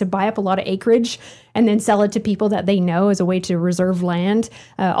wealthy and wants to buy up a lot of acreage and then sell it to people that they know as a way to reserve land.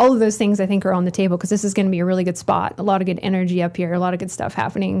 All of those things I think are on the table, because this is going to be a really good spot. A lot of good energy up here, a lot of good stuff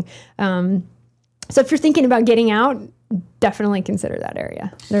happening. So if you're thinking about getting out, definitely consider that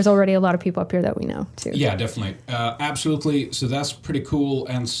area. There's already a lot of people up here that we know too. Yeah, definitely. Absolutely. So that's pretty cool.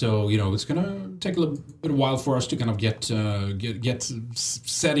 And so, it's going to take a little bit of while for us to kind of get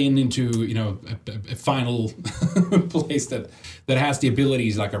set into, a final place that has the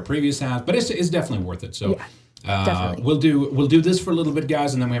abilities like our previous has, but it's definitely worth it. So definitely. We'll do this for a little bit,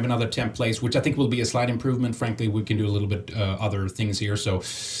 guys, and then we have another 10th place, which I think will be a slight improvement. Frankly, we can do a little bit other things here. So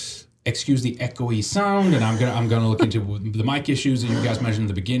excuse the echoey sound, and I'm gonna look into the mic issues that you guys mentioned in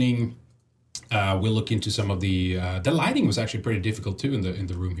the beginning. We'll look into some of the lighting was actually pretty difficult too in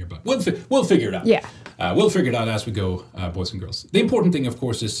the room here, but we'll figure it out. Yeah, we'll figure it out as we go, boys and girls. The important thing, of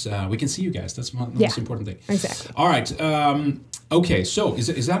course, is we can see you guys. That's the most important thing. Exactly. All right. Okay. So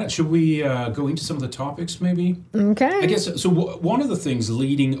is that it? Should we go into some of the topics maybe? Okay. I guess so. One of the things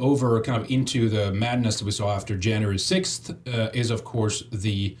leading over kind of into the madness that we saw after January 6th is, of course,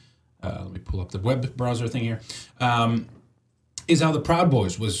 the let me pull up the web browser thing here. Is how the Proud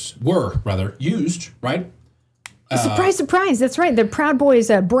Boys were used, right? Surprise, surprise. That's right. The Proud Boys,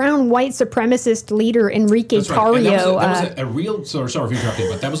 brown white supremacist leader Enrique Tarrio. That was a real, sorry for interrupting,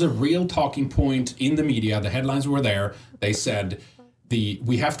 but that was a real talking point in the media. The headlines were there. They said,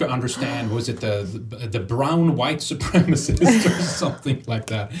 we have to understand, was it the brown white supremacist or something like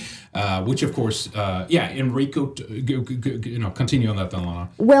that? Which, of course, Enrico, continue on that, Lana.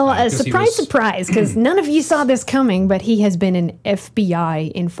 Well, surprise, because none of you saw this coming, but he has been an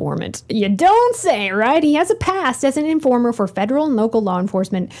FBI informant. You don't say, right? He has a past as an informer for federal and local law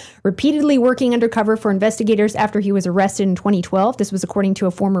enforcement, repeatedly working undercover for investigators after he was arrested in 2012. This was according to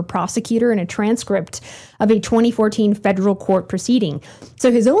a former prosecutor in a transcript of a 2014 federal court proceeding.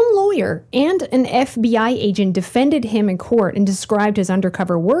 So his own lawyer and an FBI agent defended him in court and described his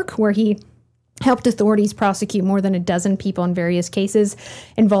undercover work, where he helped authorities prosecute more than a dozen people in various cases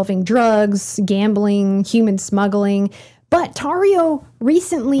involving drugs, gambling, human smuggling. But Tarrio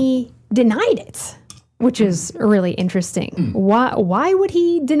recently denied it, which is really interesting. Why would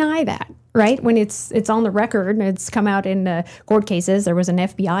he deny that? Right? When it's on the record, it's come out in court cases. There was an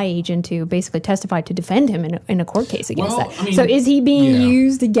FBI agent who basically testified to defend him in a court case against that. I mean, so is he being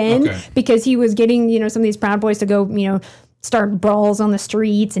used again because he was getting, some of these Proud Boys to go, start brawls on the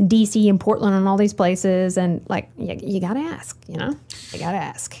streets in DC and Portland and all these places? And you got to ask, you got to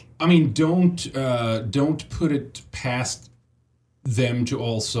ask. I mean, don't put it past them to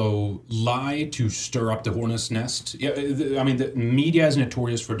also lie to stir up the hornet's nest. Yeah, I mean, the media is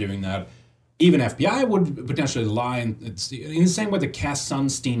notorious for doing that. Even FBI would potentially lie in the same way that Cass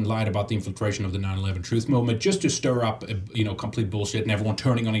Sunstein lied about the infiltration of the 9/11 truth movement, just to stir up, complete bullshit and everyone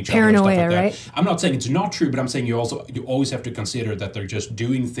turning on each other and stuff like that. Right? I'm not saying it's not true, but I'm saying you always have to consider that they're just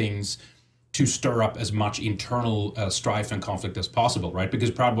doing things to stir up as much internal strife and conflict as possible, right?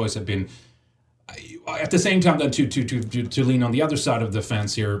 Because Proud Boys have been, at the same time, then to lean on the other side of the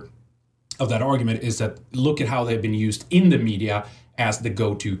fence here of that argument, is that look at how they've been used in the media as the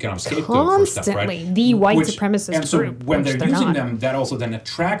go-to kind of scapegoat for stuff, right? The white supremacist and so group, when they're using them, that also then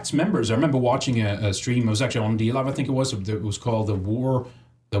attracts members. I remember watching a stream. It was actually on D-Live, I think it was. It was called The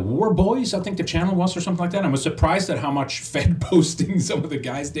War Boys, I think the channel was, or something like that. I was surprised at how much Fed posting some of the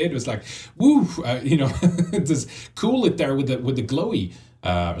guys did. It was like, woo, just cool it there with the glowy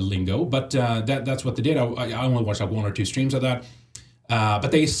lingo. But that's what they did. I only watched like 1 or 2 streams of that.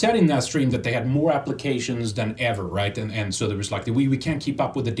 But they said in that stream that they had more applications than ever, right? And so there was like, we can't keep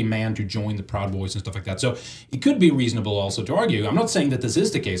up with the demand to join the Proud Boys and stuff like that. So it could be reasonable also to argue. I'm not saying that this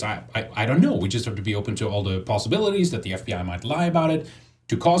is the case. I don't know. We just have to be open to all the possibilities that the FBI might lie about it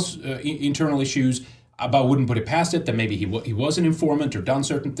to cause internal issues. But I wouldn't put it past it that maybe he was an informant or done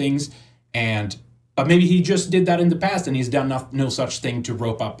certain things. But maybe he just did that in the past and he's done no such thing to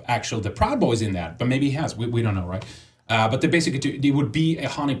rope up the Proud Boys in that. But maybe he has. We don't know, right? But it would be a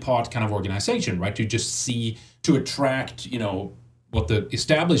honeypot kind of organization, right? To attract, what the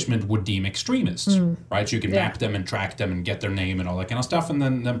establishment would deem extremists, right? So you can map them and track them and get their name and all that kind of stuff. And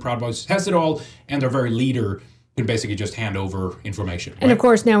then Proud Boys has it all, and their very leader can basically just hand over information. Right? And of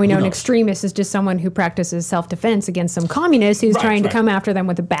course, now we know an extremist is just someone who practices self-defense against some communist who's trying to come after them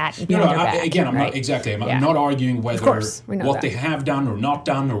with a bat behind their back. Again, I'm not arguing whether what they have done or not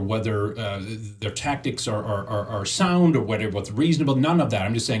done, or whether their tactics are sound, or whether what's reasonable. None of that.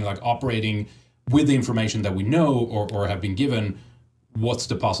 I'm just saying, like, operating with the information that we know or have been given. What's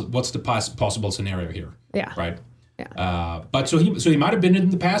the possible scenario here? Yeah. Right. Yeah. But so he might have been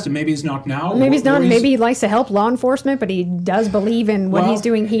in the past, and maybe he's not now. Maybe he's not. Maybe he likes to help law enforcement, but he does believe in what he's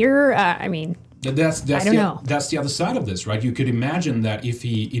doing here. I don't know. That's the other side of this, right? You could imagine that if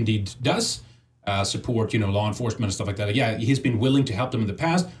he indeed does support, law enforcement and stuff like that. Yeah, he's been willing to help them in the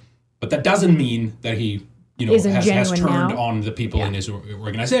past, but that doesn't mean that he has turned on the people in his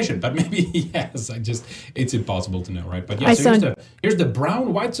organization. But maybe he has. It's impossible to know, right? But yeah, here's the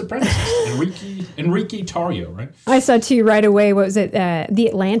brown white supremacist, Enrique Tarrio, right? I saw too right away, what was it, The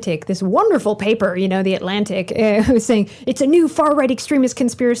Atlantic, this wonderful paper, The Atlantic, was saying it's a new far-right extremist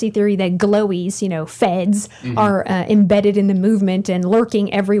conspiracy theory that glowies, feds are embedded in the movement and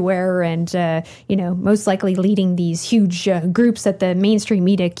lurking everywhere and, most likely leading these huge groups that the mainstream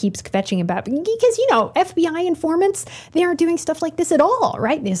media keeps fetching about. Because, FBI informants, they aren't doing stuff like this at all,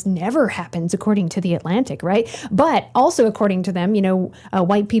 right? This never happens, according to The Atlantic, right? But also, according to them,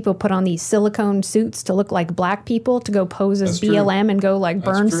 white people put on these silicone suits to look like black people to go pose as BLM and go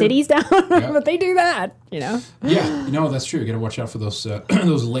burn cities down. Yeah. But they do that, Yeah, that's true. You got to watch out for those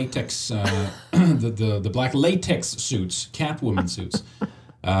those latex, the black latex suits, Catwoman suits.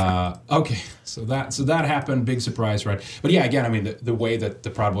 Okay, so that happened. Big surprise, right? But yeah, again, the way that the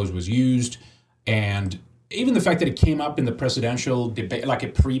Proud Boys was used, and even the fact that it came up in the presidential debate, like a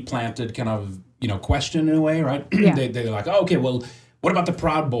pre-planted kind of, question in a way, right? Yeah. They're like, oh, okay, well, what about the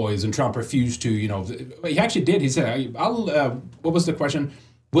Proud Boys? And Trump refused to, he actually did. He said, what was the question?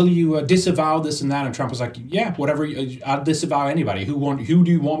 Will you disavow this and that? And Trump was like, yeah, whatever. I'll disavow anybody. Who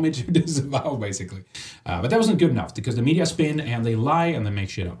do you want me to disavow, basically? But that wasn't good enough because the media spin and they lie and they make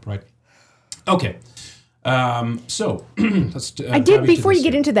shit up, right? Okay. So let's. I did before you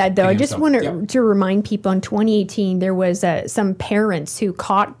get into that though. I just want to remind people in 2018 there was some parents who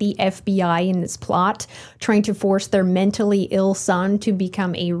caught the FBI in this plot, trying to force their mentally ill son to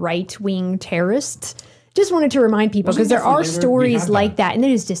become a right-wing terrorist. Just wanted to remind people because there are stories like that, and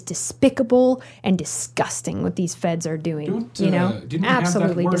it is just despicable and disgusting what these feds are doing.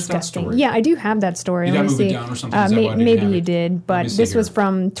 Absolutely disgusting. Yeah, I do have that story. Did I move it down or something? Maybe you did, but this was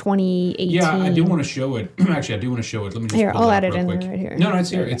from 2018. Yeah, I do want to show it. Actually, I do want to show it. Let me just I'll add it in there right here. No, it's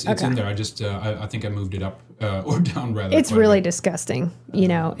here. It's in there. I just I think I moved it up or down rather. It's really disgusting,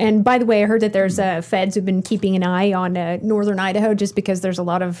 And by the way, I heard that there's feds who've been keeping an eye on northern Idaho just because there's a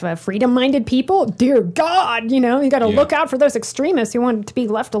lot of freedom-minded people. Dear God, you got to look out for those extremists who want to be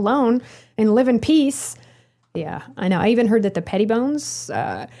left alone and live in peace. Yeah, I know. I even heard that the Pettibones,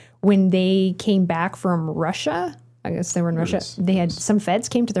 when they came back from Russia, I guess they were in Russia, they had some feds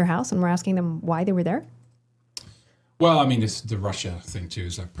came to their house and were asking them why they were there. Well, it's the Russia thing too.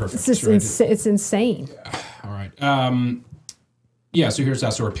 Is like perfect. It's insane. All right. So here's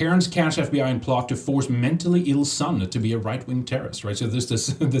that. So her parents catch FBI in plot to force mentally ill son to be a right-wing terrorist, right? So there's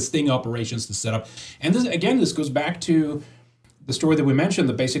this sting operations to set up. And this goes back to the story that we mentioned,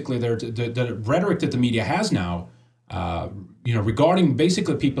 that basically the rhetoric that the media has now, regarding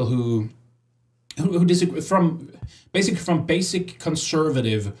basically people who disagree from basic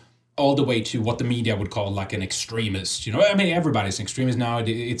conservative all the way to what the media would call like an extremist. Everybody's an extremist now.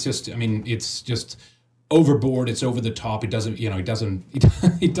 It's just overboard. It's over the top. It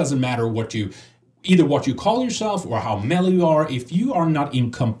doesn't matter what you call yourself or how mellow you are. If you are not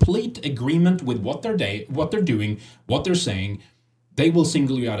in complete agreement with what they're doing, what they're saying, they will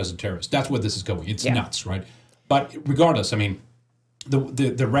single you out as a terrorist. That's where this is going. It's nuts, right? But regardless,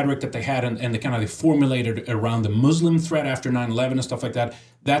 the rhetoric that they had and the kind of they formulated around the Muslim threat after 9/11 and stuff like that,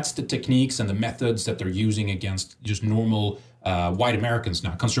 that's the techniques and the methods that they're using against just normal white Americans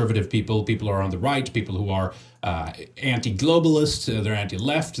now, conservative people who are on the right, people who are anti-globalist, they're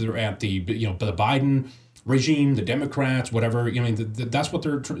anti-left, they're anti, the Biden regime, the Democrats, whatever. That's what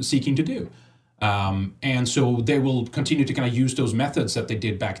they're seeking to do. And so they will continue to kind of use those methods that they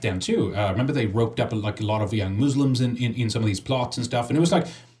did back then too. Remember, they roped up like a lot of young Muslims in some of these plots and stuff. And it was like,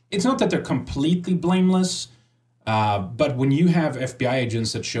 it's not that they're completely blameless, but when you have FBI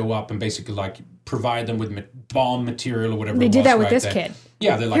agents that show up and basically like provide them with bomb material or whatever, they did that with this kid.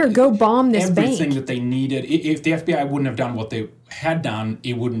 Yeah, they're like, here, go bomb this everything bank. that they needed. If the FBI wouldn't have done what they had done,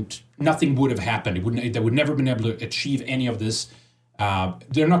 nothing would have happened. They would never been able to achieve any of this.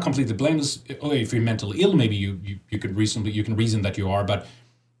 They're not completely blameless. If you're mentally ill, maybe you can reason that you are. But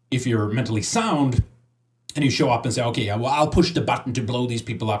if you're mentally sound and you show up and say, okay, yeah, well, I'll push the button to blow these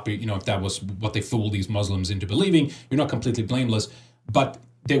people up. If that was what they fooled these Muslims into believing, you're not completely blameless. But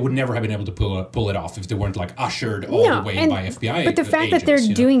they would never have been able to pull it off if they weren't like ushered all the way by FBI. But the fact that they're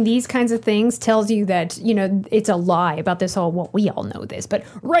doing these kinds of things tells you that, it's a lie about this whole, well, we all know this, but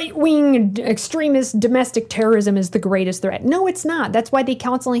right-wing extremist domestic terrorism is the greatest threat. No, it's not. That's why they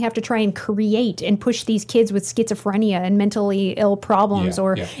constantly have to try and create and push these kids with schizophrenia and mentally ill problems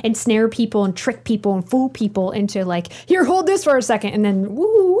ensnare people and trick people and fool people into like, here, hold this for a second. And then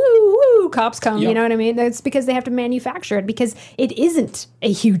woo, woo, woo, cops come. You know what I mean? That's because they have to manufacture it because it isn't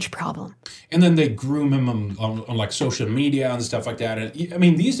a huge problem. And then they groom him on like social media and stuff like that. And I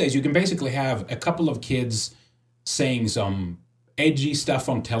mean, these days you can basically have a couple of kids saying some edgy stuff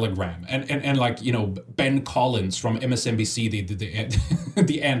on Telegram, and like Ben Collins from MSNBC,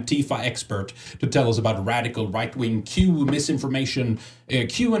 the Antifa expert, to tell us about radical right-wing misinformation,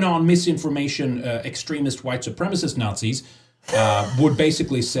 QAnon misinformation, extremist white supremacist Nazis, would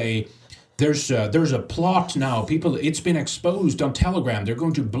basically say, There's a plot now. People, it's been exposed on Telegram. They're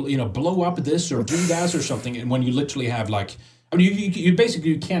going to blow up this or do that or something. And when you literally have like, I mean, you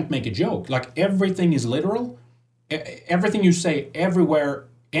basically can't make a joke. Like everything is literal. Everything you say everywhere,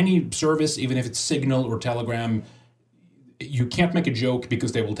 any service, even if it's Signal or Telegram, you can't make a joke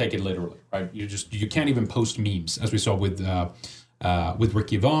because they will take it literally, right? You can't even post memes, as we saw with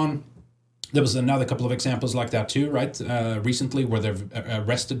Ricky Vaughn. There was another couple of examples like that too, right? Recently, where they've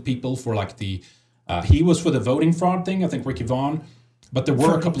arrested people for like he was for the voting fraud thing, I think Ricky Vaughn, but there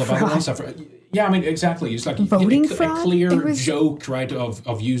were a couple of other ones. Yeah, I mean, exactly. It's like voting a clear joke, right,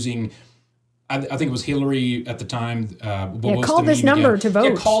 of using, I think it was Hillary at the time. Call this number to vote.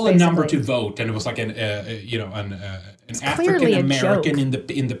 Yeah, call a number to vote, and it was like an African American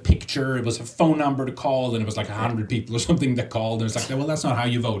in the picture. It was a phone number to call, and it was like 100 people or something that called, and it's like, well, that's not how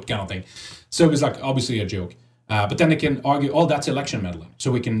you vote, kind of thing. So it was like obviously a joke. But then they can argue, oh, that's election meddling,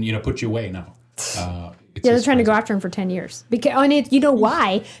 so we can put you away now. They're trying to go after him for 10 years.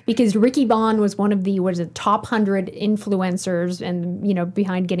 Why? Because Ricky Vaughn was one of the top 100 influencers and,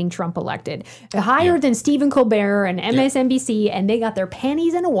 behind getting Trump elected. Higher than Stephen Colbert and MSNBC, and they got their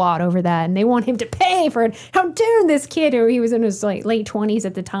panties in a wad over that, and they want him to pay for it. How dare this kid, who he was in his late 20s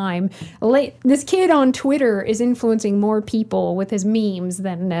at the time, this kid on Twitter is influencing more people with his memes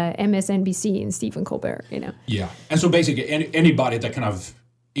than MSNBC and Stephen Colbert, Yeah. And so basically anybody that kind of,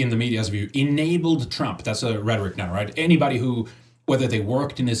 in the media's view, enabled Trump. That's a rhetoric now, right? Anybody who, whether they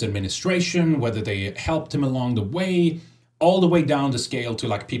worked in his administration, whether they helped him along the way, all the way down the scale to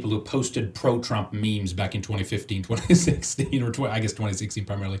like people who posted pro-Trump memes back in 2015, 2016, or I guess 2016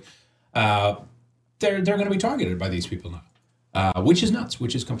 primarily, they're going to be targeted by these people now, which is nuts,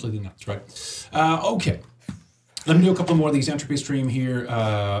 which is completely nuts, right? Okay. Let me do a couple more of these entropy stream here.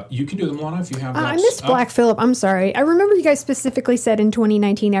 You can do them, Lana, if you have. I missed Black Phillip. I'm sorry. I remember you guys specifically said in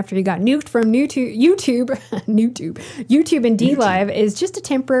 2019, after you got nuked from YouTube and DLive is just a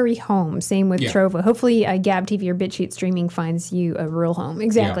temporary home. Same with Trovo. Hopefully, Gab TV or BitChute streaming finds you a real home.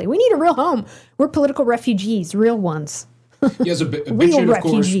 Exactly. Yeah. We need a real home. We're political refugees, real ones. Yeah, so BitChute, of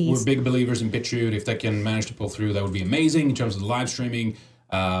course, we're big believers in BitChute. If they can manage to pull through, that would be amazing in terms of the live streaming.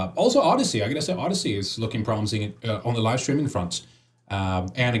 Also, Odyssey. I gotta say, Odyssey is looking promising on the live streaming front.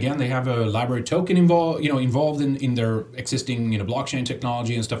 And again, they have a library token involved in their existing blockchain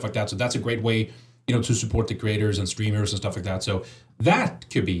technology and stuff like that. So that's a great way to support the creators and streamers and stuff like that. So that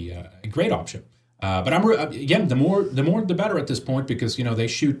could be a great option. But again, the more the better at this point, because they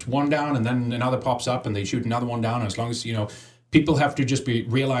shoot one down and then another pops up and they shoot another one down. And as long as people have to just be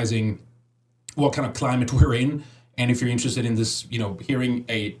realizing what kind of climate we're in. And if you're interested in this, hearing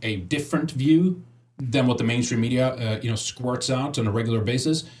a different view than what the mainstream media, squirts out on a regular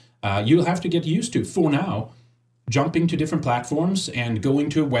basis, you'll have to get used to, for now, jumping to different platforms and going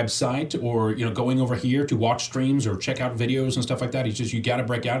to a website or, going over here to watch streams or check out videos and stuff like that. It's just, you got to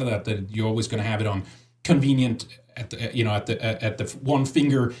break out of that you're always going to have it on convenient at the one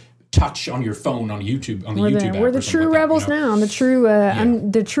finger touch on your phone on YouTube on the YouTube app. We're the true like rebels that, now, the true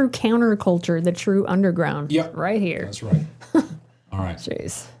the true counterculture, the true underground. Yep. Right here. That's right. All right.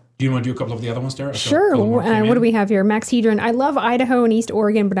 Jeez. Do you want to do a couple of the other ones there? Sure. What do we have here? Max Hedron. I love Idaho and East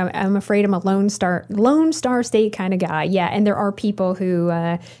Oregon, but I'm afraid I'm a Lone Star State kind of guy. Yeah, and there are people who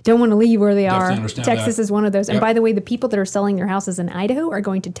don't want to leave where they are. Texas is one of those. And by the way, the people that are selling their houses in Idaho are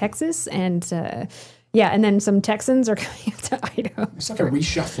going to Texas, and and then some Texans are coming up to Idaho. It's like a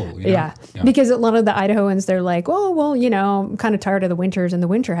reshuffle. You know? Yeah, because a lot of the Idahoans, they're like, oh, well, I'm kind of tired of the winters, and the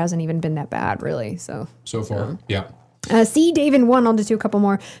winter hasn't even been that bad, really. So far, yeah. See, David 1, I'll just do a couple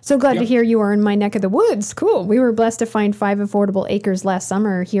more. So glad to hear you are in my neck of the woods. Cool. We were blessed to find 5 affordable acres last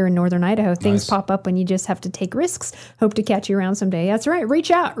summer here in northern Idaho. Things pop up when you just have to take risks. Hope to catch you around someday. That's right. Reach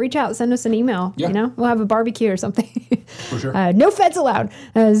out. Send us an email. Yeah. We'll have a barbecue or something. For sure. No feds allowed.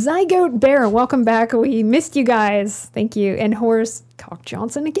 Zygote Bear, welcome back. We missed you guys. Thank you. And Horace Cock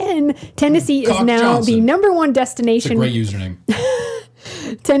Johnson again. Tennessee is now the number one destination. It's a great username.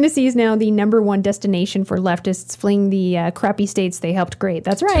 Tennessee is now the number one destination for leftists fleeing the crappy states they helped create.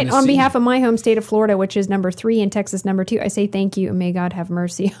 That's right. Tennessee. On behalf of my home state of Florida, which is number 3 and Texas number 2, I say thank you and may God have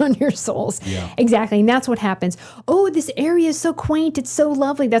mercy on your souls. Yeah. Exactly. And that's what happens. Oh, this area is so quaint. It's so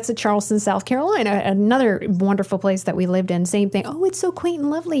lovely. That's at Charleston, South Carolina, another wonderful place that we lived in. Same thing. Oh, it's so quaint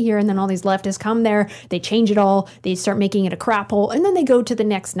and lovely here. And then all these leftists come there. They change it all. They start making it a crap hole. And then they go to the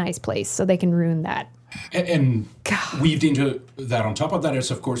next nice place so they can ruin that. And weaved into that on top of that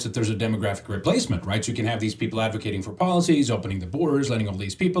is, of course, that there's a demographic replacement, right? So you can have these people advocating for policies, opening the borders, letting all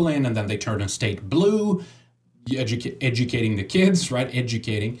these people in, and then they turn a state blue, educating the kids, right?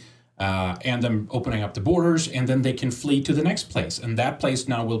 And then opening up the borders, and then they can flee to the next place. And that place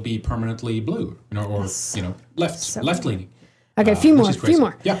now will be permanently blue, left-leaning. Okay, a few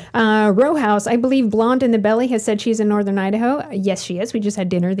more. Yeah. Row House, I believe Blonde in the Belly has said she's in Northern Idaho. Yes, she is. We just had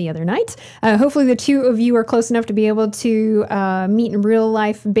dinner the other night. Hopefully the two of you are close enough to be able to meet in real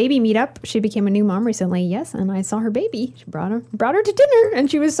life baby meetup. She became a new mom recently, yes, and I saw her baby. She brought her to dinner,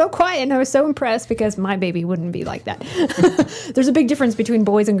 and she was so quiet, and I was so impressed because my baby wouldn't be like that. There's a big difference between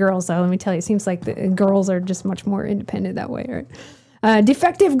boys and girls, though. Let me tell you, it seems like the girls are just much more independent that way, right?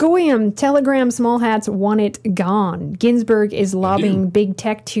 Defective Goyim, Telegram small hats want it gone. Ginsburg is lobbying big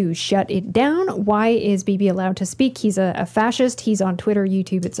tech to shut it down. Why is Bibi allowed to speak? He's a fascist. He's on Twitter,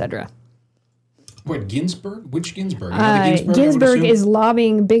 YouTube, etc. Wait, Ginsburg? Which Ginsburg? Ginsburg is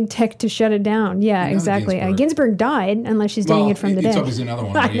lobbying big tech to shut it down. Yeah, exactly. Ginsburg died, unless she's doing it from the dead. It's obviously another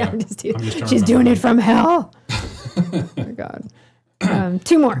one. Yeah. She's doing it from hell. Oh, my God.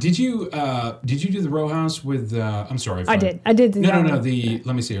 2 more. Did you do the row house with? I'm sorry. I did. I did. No. Let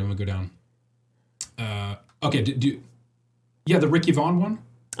me see. Let me go down. Okay. The Ricky Vaughn one.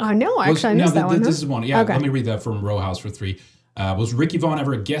 Oh no! Actually, I missed that one. This is one. Yeah. Okay. Let me read that from Row House for 3. Was Ricky Vaughn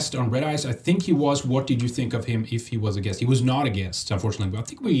ever a guest on Red Eyes? I think he was. What did you think of him if he was a guest? He was not a guest, unfortunately. But I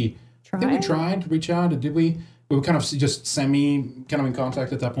think we tried to reach out. Did we? We were kind of just in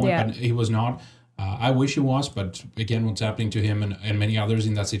contact at that point, but he was not. I wish he was, but again, what's happening to him and many others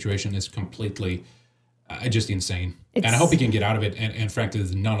in that situation is completely just insane. And I hope he can get out of it. And frankly,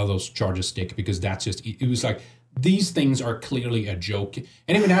 none of those charges stick, because that's just, it was like, these things are clearly a joke.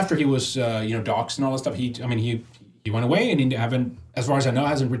 And even after he was, doxxed and all that stuff, he went away and he haven't, as far as I know,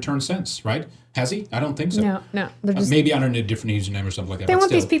 hasn't returned since, right? Has he? I don't think so. No. They're just, maybe under a different username or something like that. They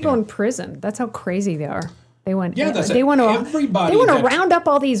want these people in prison. That's how crazy they are. They want to round up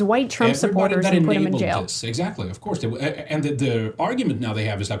all these white Trump supporters and put them in jail. This. Exactly, of course. And the argument now they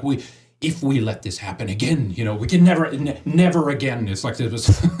have is like, if we let this happen again, we can never again. It's like this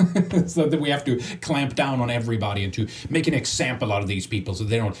was so that we have to clamp down on everybody and to make an example out of these people so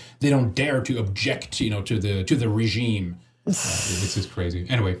they don't dare to object, to the regime. This is crazy.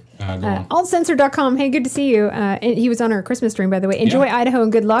 Anyway, go on. Altcensor.com. Hey, good to see you. He was on our Christmas stream, by the way. Enjoy Idaho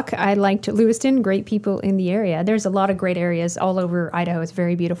and good luck. I liked Lewiston. Great people in the area. There's a lot of great areas all over Idaho. It's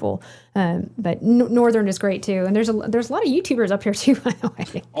very beautiful. But Northern is great too. And there's a lot of YouTubers up here too, by the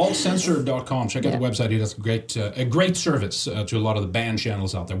way. Altcensor.com. Check out the website. He does a great service to a lot of the band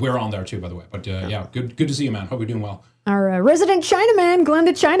channels out there. We're on there too, by the way. But good to see you, man. Hope you're doing well. Our resident Chinaman, Glenda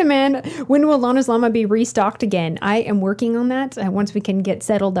Chinaman. When will Lana's Llama be restocked again? I am working on that. Once we can get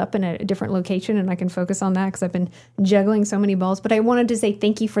settled up in a different location and I can focus on that, because I've been juggling so many balls. But I wanted to say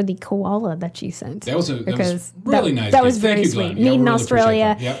thank you for the koala that you sent. That was really nice. That was very sweet. Made in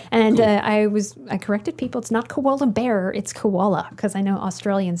Australia. Yep. And cool. I corrected people. It's not koala bear. It's koala, because I know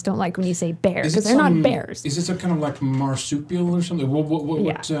Australians don't like when you say bear, because they're not bears. Is it some kind of like marsupial or something?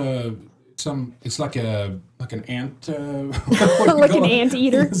 What It's like an ant. Like an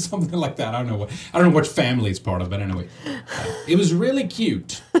anteater, something like that. I don't know what family it's part of, but anyway, it was really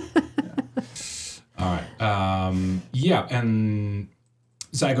cute. All right. Yeah, and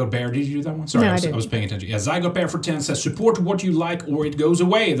Zygote Bear, did you do that one? Sorry, no, I was paying attention. Yeah, Zygote Bear for 10 says, support what you like or it goes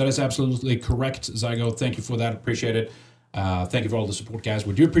away. That is absolutely correct, Zygote. Thank you for that. Appreciate it. Thank you for all the support, guys.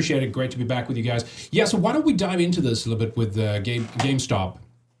 We do appreciate it. Great to be back with you guys. Yeah, so why don't we dive into this a little bit with GameStop?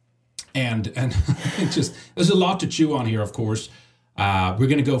 And just there's a lot to chew on here, of course. We're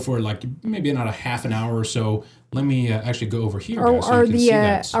going to go for like maybe another half an hour or so. Let me actually go over here.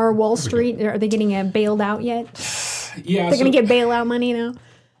 Are Wall Street, are they getting bailed out yet? Yeah, they're going to get bailout money now.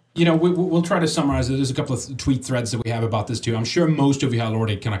 You know, we'll try to summarize it. There's a couple of tweet threads that we have about this too. I'm sure most of you have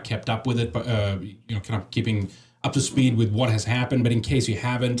already kind of kept up with it, but kind of keeping up to speed with what has happened. But in case you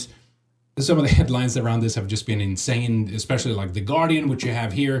haven't, some of the headlines around this have just been insane, especially like The Guardian, which you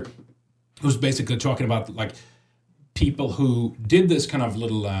have here, who's basically talking about like people who did this kind of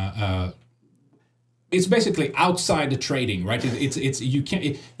little. It's basically outside the trading, right? It's you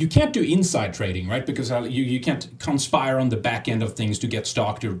can't do inside trading, right? Because you can't conspire on the back end of things to get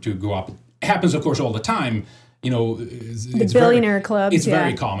stock to go up. It happens, of course, all the time. You know, the billionaire clubs. It's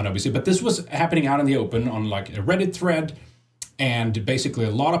very common, obviously, but this was happening out in the open on like a Reddit thread, and basically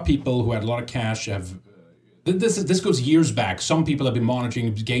a lot of people who had a lot of cash have. This goes years back. Some people have been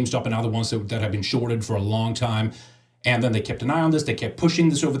monitoring GameStop and other ones that have been shorted for a long time. And then they kept an eye on this. They kept pushing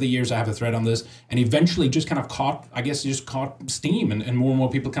this over the years. I have a thread on this, and eventually just kind of caught steam, and more and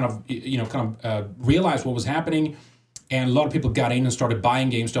more people kind of realized what was happening, and a lot of people got in and started buying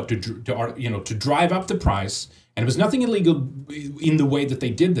GameStop to drive up the price. And it was nothing illegal in the way that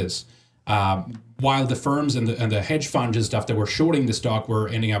they did this, while the firms and the hedge funds and stuff that were shorting the stock were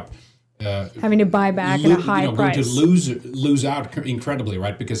ending up. Having to buy back at a high price. Going to lose out incredibly,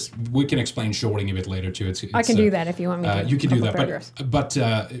 right? Because we can explain shorting a bit later too. I can do that if you want me to. You can do that, but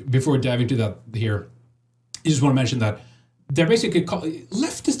before we dive into that here, I just want to mention that they're basically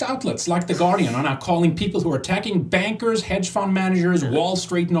leftist outlets like The Guardian are now calling people who are attacking bankers, hedge fund managers, Wall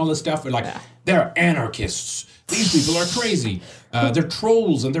Street, and all this stuff. They're anarchists. These people are crazy. They're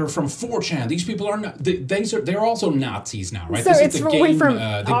trolls, and they're from 4chan. These people are not. They're also Nazis now, right? So this it's is the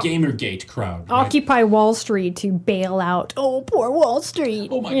Gamergate crowd. Right? Occupy Wall Street to bail out. Oh, poor Wall Street.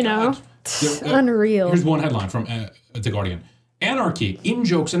 Oh my God! Unreal. Here's one headline from The Guardian: Anarchy,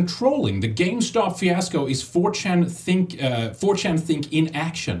 in-jokes, and trolling. The GameStop fiasco is 4chan think in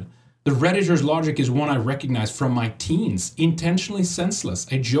action. The Redditor's logic is one I recognize from my teens. Intentionally senseless,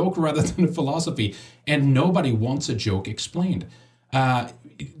 a joke rather than a philosophy, and nobody wants a joke explained. Are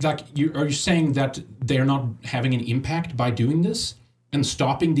you saying that they're not having an impact by doing this and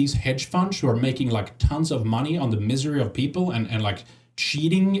stopping these hedge funds who are making like tons of money on the misery of people and like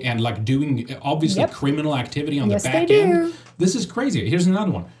cheating and like doing obviously criminal activity on the back end? This is crazy. Here's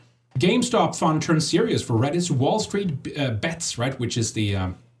another one. GameStop fund turns serious for Reddit's Wall Street bets, right? Which is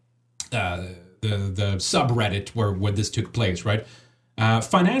the subreddit where this took place, right?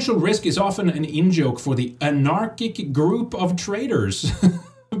 Financial risk is often an in-joke for the anarchic group of traders.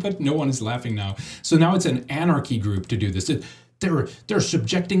 But no one is laughing now. So now it's an anarchy group to do this. They're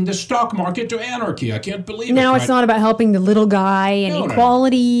subjecting the stock market to anarchy. I can't believe it. Now it's not about helping the little guy and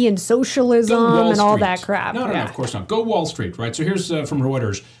equality and socialism and all that crap. No, of course not. Go Wall Street, right? So here's from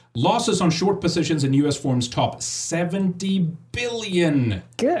Reuters. Losses on short positions in U.S. firms top 70 billion.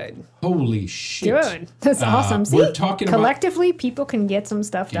 Good. Holy shit. Good. That's awesome. See, we're talking collectively, people can get some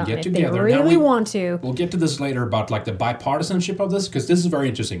stuff done if they really want to. We'll get to this later about like the bipartisanship of this, because this is very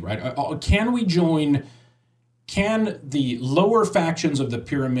interesting, right? Can the lower factions of the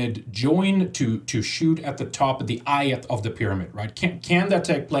pyramid join to shoot at the top of the eye of the pyramid, right? Can that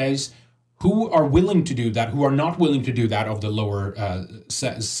take place? Who are willing to do that? Who are not willing to do that of the lower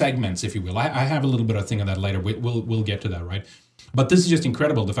segments, if you will? I have a little bit of thing on that later. We'll get to that, right? But this is just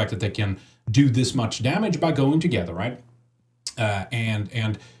incredible, the fact that they can do this much damage by going together, right?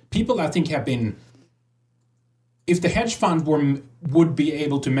 And people, I think, have been... If the hedge fund would be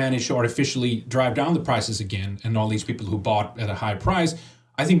able to manage to artificially drive down the prices again, and all these people who bought at a high price,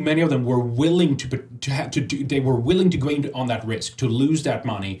 I think many of them were willing they were willing to go into on that risk, to lose that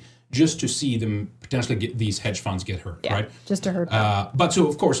money, just to see them potentially get these hedge funds get hurt, right? Just to hurt them. But so,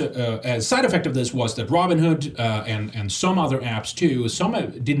 of course, a side effect of this was that Robinhood and some other apps too, some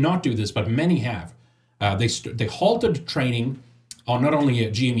did not do this, but many have. They halted trading on not only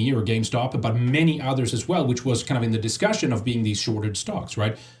a GME or GameStop, but many others as well, which was kind of in the discussion of being these shorted stocks,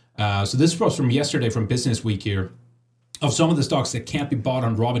 right? So this was from yesterday from Business Week here. of some of the stocks that can't be bought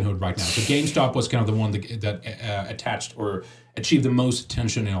on Robinhood right now. So GameStop was kind of the one that attached or achieved the most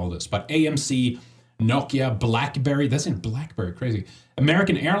attention in all this. But AMC, Nokia, BlackBerry, that's in BlackBerry, crazy.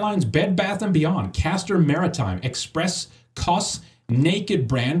 American Airlines, Bed Bath & Beyond, Castor Maritime, Express, COS, Naked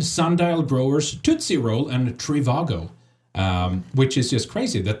Brand, Sundial Growers, Tootsie Roll, and Trivago, which is just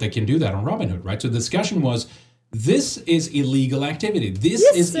crazy that they can do that on Robinhood, right? So the discussion was, this is illegal activity. This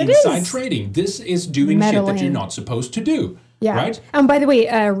is inside trading. This is doing shit that you're not supposed to do. Yeah. Right? And by the way,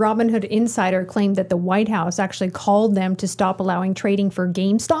 Robinhood Insider claimed that the White House actually called them to stop allowing trading for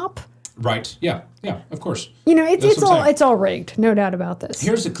GameStop. Right. Yeah. Yeah. Of course. You know, it's all rigged. No doubt about this.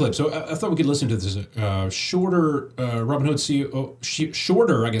 Here's the clip. So I thought we could listen to this shorter Robinhood CEO,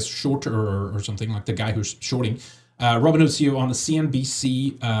 shorter or something, like the guy who's shorting. Robinhood CEO on the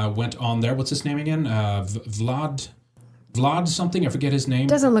CNBC went on there. What's his name again? Vlad something. I forget his name.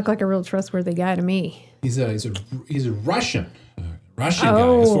 Doesn't look like a real trustworthy guy to me. He's a Russian guy, as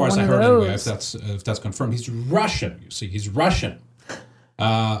far as I heard anyway. If that's confirmed, he's Russian. You see, he's Russian.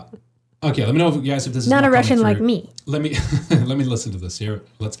 Okay, let me know, guys, if this is not a Russian through. like me. Let me listen to this here.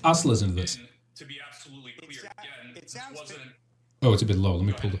 Let's listen to this. To be absolutely clear, again, it sounds Oh, it's a bit low. Let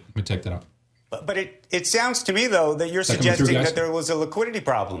me take that out. But it sounds to me, though, that you're suggesting that there was a liquidity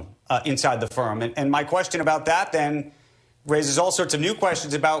problem inside the firm. And my question about that then raises all sorts of new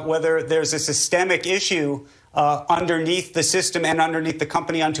questions about whether there's a systemic issue underneath the system and underneath the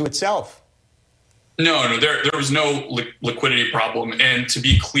company unto itself. No, there was no liquidity problem. And to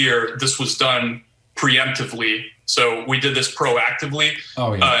be clear, this was done preemptively. So we did this proactively.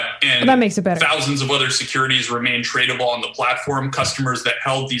 Oh, yeah. And that makes it better. Thousands of other securities remain tradable on the platform. Customers that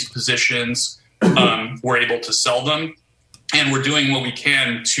held these positions were able to sell them. And we're doing what we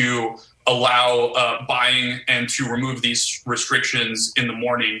can to allow buying and to remove these restrictions in the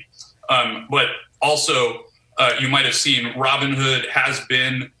morning. But also, you might have seen Robinhood has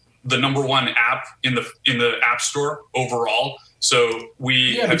been the number one app in the App Store overall. So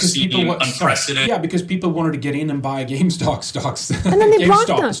we have seen unprecedented. Yeah, because people wanted to get in and buy GameStop stocks. And then they blocked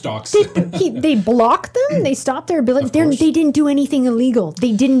them. Stocks. They blocked them. They stopped their ability. They didn't do anything illegal.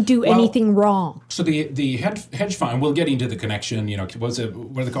 They didn't do anything wrong. So the hedge fund, we'll get into the connection. You know, what are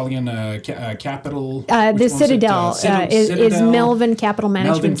they calling it? Capital? The Citadel is Melvin Capital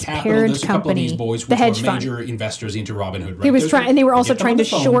Management's parent There's a couple company. Of these boys, the hedge fund. Major investors into Robinhood. Right? He was trying, and they were also trying to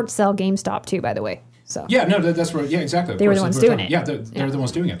short sell GameStop too. By the way. So. Yeah, no, that's right. Yeah, exactly. They were the ones doing it. Yeah, they're the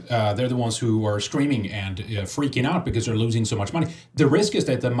ones doing it. They're the ones who are screaming and freaking out because they're losing so much money. The risk is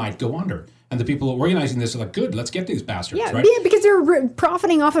that they might go under. And the people organizing this are like, good, let's get these bastards, right? Yeah, because they're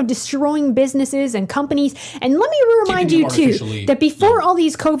profiting off of destroying businesses and companies. And let me remind you, too, that before all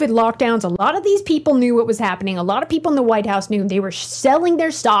these COVID lockdowns, a lot of these people knew what was happening. A lot of people in the White House knew. They were selling their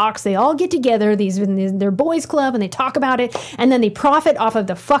stocks. They all get together, their boys club, and they talk about it. And then they profit off of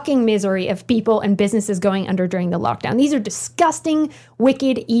the fucking misery of people and businesses going under during the lockdown. These are disgusting,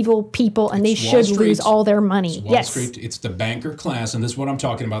 wicked, evil people, and they should lose all their money. It's Wall Street. It's the banker class, and this is what I'm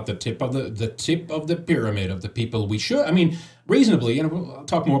talking about, the tip of the pyramid of the people we should, I mean, reasonably, and we'll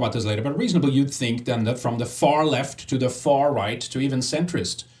talk more about this later, but reasonably you'd think then that from the far left to the far right to even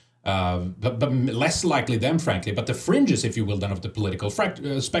centrist, but less likely them, frankly, but the fringes, if you will, then of the political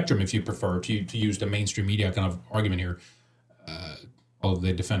spectrum, if you prefer to use the mainstream media kind of argument here, although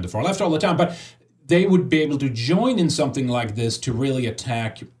they defend the far left all the time, but they would be able to join in something like this to really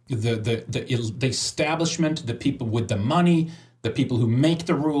attack the establishment, the people with the money, the people who make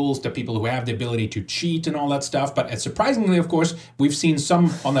the rules, the people who have the ability to cheat and all that stuff. But surprisingly, of course, we've seen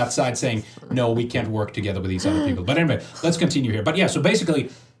some on that side saying, no, we can't work together with these other people. But anyway, let's continue here. But yeah, so basically,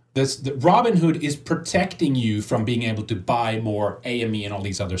 the Robinhood is protecting you from being able to buy more AME and all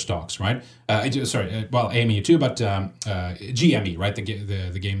these other stocks, right? AME too, but GME, right?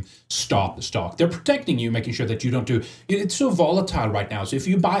 The game stock. They're protecting you, making sure that you don't do. It's so volatile right now. So if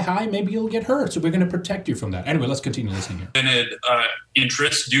you buy high, maybe you'll get hurt. So we're going to protect you from that. Anyway, let's continue listening here.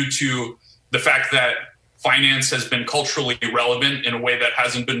 Interest due to the fact that finance has been culturally relevant in a way that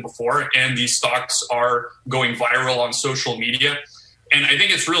hasn't been before, and these stocks are going viral on social media. And I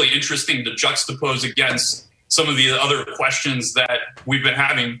think it's really interesting to juxtapose against some of the other questions that we've been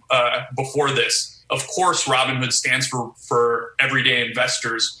having before this. Of course, Robinhood stands for everyday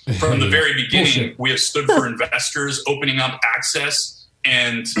investors. From the very beginning, we have stood for investors, opening up access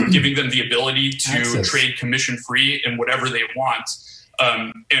and giving them the ability to trade commission-free in whatever they want.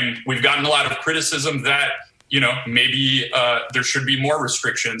 And we've gotten a lot of criticism that, maybe there should be more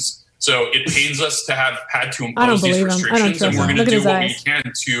restrictions. So it pains us to have had to impose these restrictions, and we're going to do what we can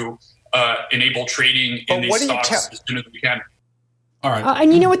to enable trading in these stocks as soon as we can. All right.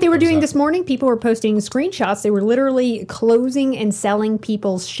 And you know what they were doing this morning? People were posting screenshots. They were literally closing and selling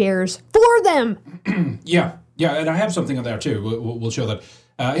people's shares for them. Yeah, and I have something on there too. We'll show that.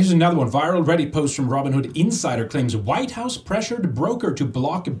 Here's another one. Viral Reddit post from Robinhood Insider claims White House pressured broker to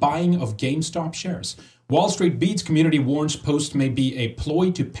block buying of GameStop shares. Wall Street Beats community warns post may be a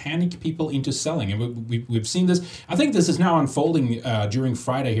ploy to panic people into selling. And we've seen this. I think this is now unfolding during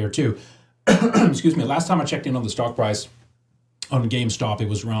Friday here too. Excuse me. Last time I checked in on the stock price on GameStop, it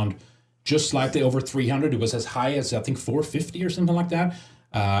was around just slightly over 300. It was as high as, I think, 450 or something like that.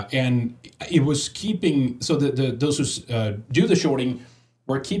 And it was keeping, so those who do the shorting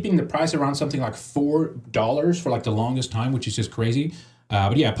were keeping the price around something like $4 for like the longest time, which is just crazy.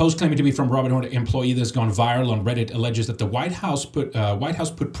 But yeah, post claiming to be from Robinhood employee that's gone viral on Reddit alleges that the White House put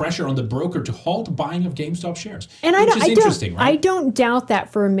pressure on the broker to halt buying of GameStop shares. And right? I don't doubt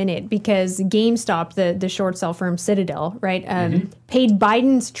that for a minute, because GameStop, the short sell firm Citadel, right, paid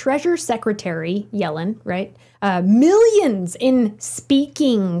Biden's Treasury Secretary Yellen, right, millions in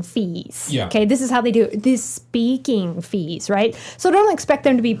speaking fees. Yeah. Okay, this is how they do it. These speaking fees, right? So don't expect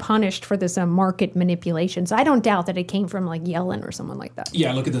them to be punished for this market manipulation. So I don't doubt that it came from like Yellen or someone like that.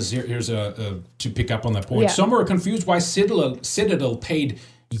 Yeah, look at this. Here's to pick up on that point. Yeah. Some were confused why Citadel paid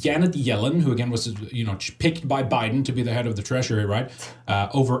Janet Yellen, who again was picked by Biden to be the head of the Treasury, right?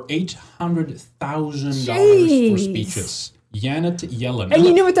 Over $800,000 for speeches. Janet Yellen. And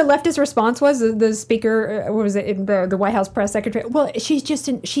you know what the leftist response was? The speaker, what was it, the White House press secretary? Well,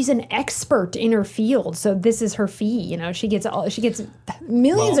 she's an expert in her field, so this is her fee. She gets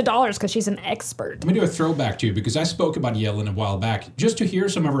millions of dollars because she's an expert. Let me do a throwback to you, because I spoke about Yellen a while back, just to hear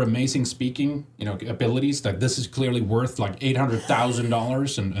some of her amazing speaking, abilities. Like, this is clearly worth like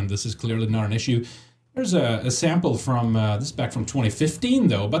 $800,000, and this is clearly not an issue. There's a sample from this is back from 2015,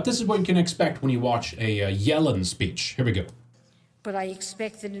 though. But this is what you can expect when you watch a Yellen speech. Here we go. But I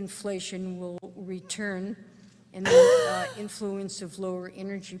expect that inflation will return, and the influence of lower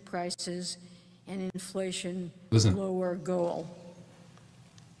energy prices and inflation lower goal.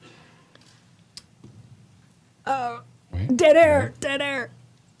 Dead air.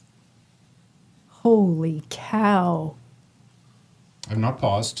 Holy cow. I've not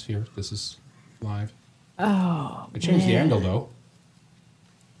paused here. This is live. Oh, I changed the angle, though.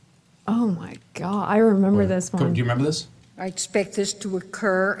 Oh, my God. I remember this one. Do you remember this? I expect this to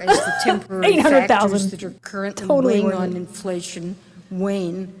occur as the temporary 800,000. factors that are currently weighing on inflation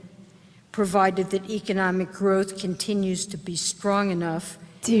wane, provided that economic growth continues to be strong enough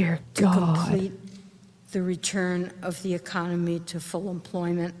to complete the return of the economy to full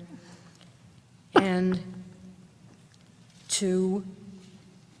employment and to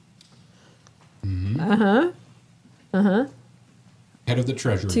Head of the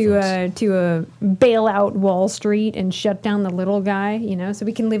Treasury to bail out Wall Street and shut down the little guy, so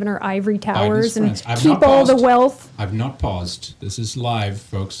we can live in our ivory towers and keep all the wealth. I've not paused. This is live,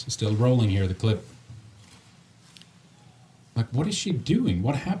 folks. It's still rolling here, the clip. Like, what is she doing?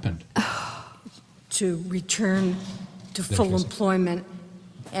 What happened? To return to full employment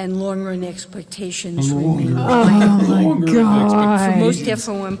and long-run expectations remain high. Oh, my God. For most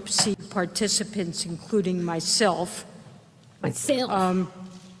FOMC participants, including myself,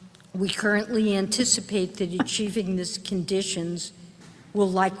 we currently anticipate that achieving these conditions will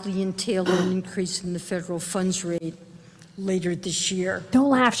likely entail an increase in the federal funds rate later this year. Don't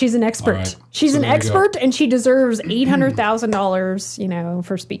laugh. She's an expert. Right. She's an expert, and she deserves $800,000,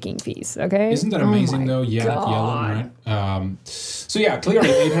 for speaking fees. Okay. Isn't that amazing, though? Yellen, right? So yeah, clearly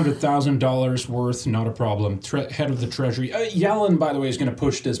 $800,000 worth, not a problem. Head of the Treasury. Yellen, by the way, is going to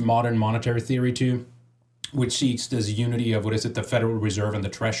push this modern monetary theory too, which seeks this unity of, the Federal Reserve and the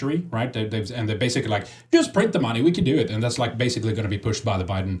Treasury, right? They're basically like, just print the money, we can do it. And that's like basically going to be pushed by the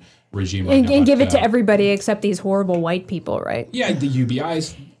Biden regime right now. And give it to everybody except these horrible white people, right? Yeah, the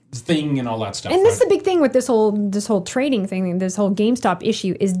UBI's thing and all that stuff. And this is the big thing with this whole trading thing, this whole GameStop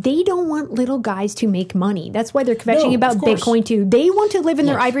issue, is they don't want little guys to make money. That's why they're kvetching about Bitcoin too. They want to live in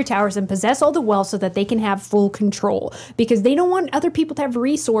their ivory towers and possess all the wealth so that they can have full control, because they don't want other people to have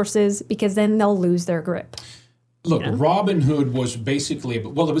resources, because then they'll lose their grip. Look, Robinhood was basically, it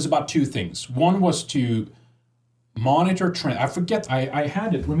was about two things. One was to monitor trend. I forget, I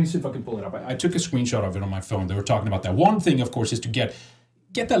had it. Let me see if I can pull it up. I took a screenshot of it on my phone. They were talking about that. One thing, of course, is to get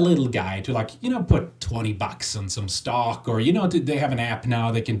that little guy to put $20 on some stock, or, they have an app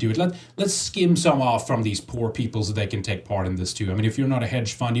now, they can do it. Let's skim some off from these poor people so they can take part in this too. I mean, if you're not a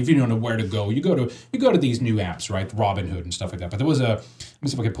hedge fund, if you don't know where to go, you go to these new apps, right? Robinhood and stuff like that. But there was let me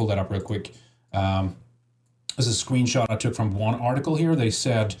see if I can pull that up real quick. This is a screenshot I took from one article here. They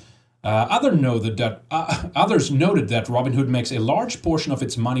said, Others noted that Robinhood makes a large portion of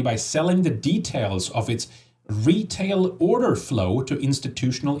its money by selling the details of its retail order flow to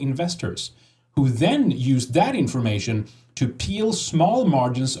institutional investors, who then use that information to peel small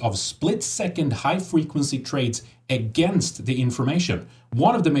margins of split-second high-frequency trades against the information.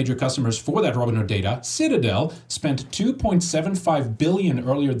 One of the major customers for that Robinhood data, Citadel, spent $2.75 billion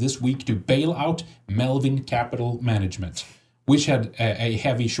earlier this week to bail out Melvin Capital Management, which had a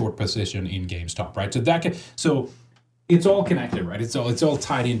heavy short position in GameStop, right? So it's all connected, right? It's all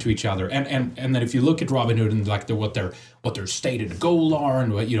tied into each other. And then if you look at Robinhood and like what their stated goal are,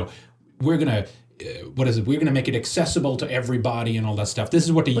 and we're gonna we're gonna make it accessible to everybody and all that stuff. This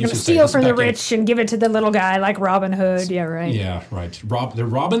is what they used to say. Steal from the rich and give it to the little guy like Robin Hood. Yeah, right. Yeah, right. They're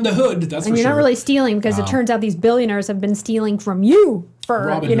robbing the hood. That's for sure. And you're not really stealing because it turns out these billionaires have been stealing from you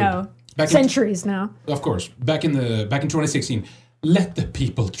for centuries now. Of course, back in 2016. Let the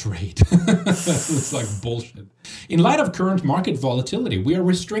people trade. It's like bullshit. In light of current market volatility, we are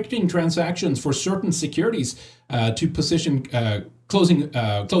restricting transactions for certain securities to position closing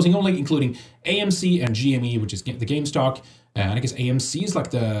only, including AMC and GME, which is the GameStop. And I guess AMC is like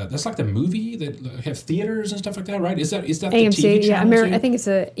the movie that have theaters and stuff like that, right? Is that AMC? The TV channel? Yeah, I think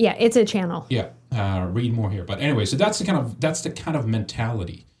it's a channel. Yeah, read more here. But anyway, so that's the kind of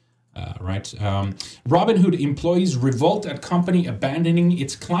mentality. Right. Robinhood employees revolt at company abandoning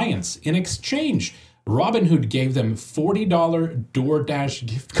its clients. In exchange, Robinhood gave them $40 DoorDash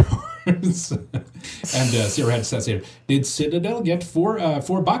gift cards. And Sarah says here, did Citadel get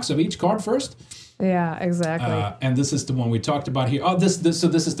 $4 of each card first? Yeah, exactly. And this is the one we talked about here. Oh, this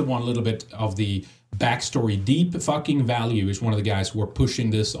is the one, a little bit of the backstory. Deep fucking Value is one of the guys who are pushing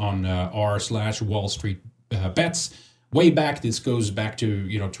this on r/Wall Street bets. Way back, this goes back to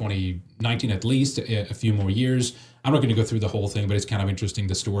 2019 at least, a few more years. I'm not going to go through the whole thing, but it's kind of interesting,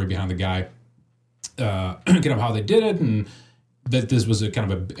 the story behind the guy, kind of how they did it, and that this was a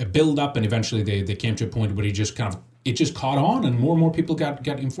kind of a build up, and eventually they came to a point where it just caught on, and more people got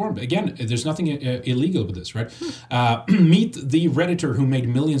informed. Again, there's nothing illegal with this, right? Meet the Redditor who made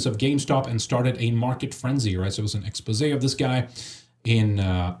millions of GameStop and started a market frenzy, right? So it was an expose of this guy. In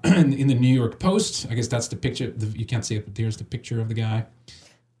the New York Post. I guess that's the picture. You can't see it, but there's the picture of the guy.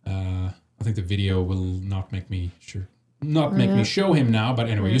 I think the video will not make me show him now. But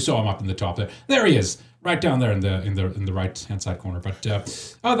anyway, you saw him up in the top there. There he is, right down there in the right hand side corner. But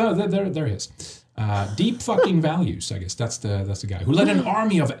there he is. Deep fucking Values. I guess that's the guy who led an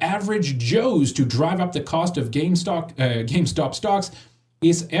army of average Joes to drive up the cost of GameStop stocks.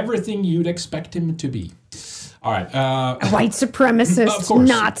 Is everything you'd expect him to be. All right. White supremacist,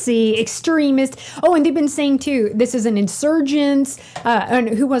 Nazi, extremist. Oh, and they've been saying, too, this is an insurgence. And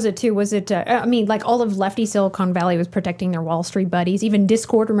who was it, too? Was it, like all of lefty Silicon Valley was protecting their Wall Street buddies. Even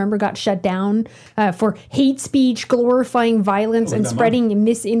Discord, remember, got shut down for hate speech, glorifying violence, and spreading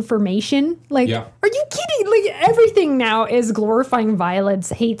misinformation. Are you kidding? Like, everything now is glorifying violence,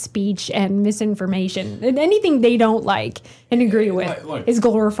 hate speech, and misinformation. And anything they don't like and agree with is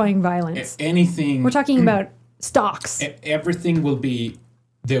glorifying violence. Anything. We're talking about stocks. Everything will be.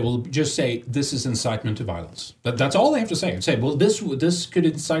 They will just say this is incitement to violence. That's all they have to say. Say, well, this could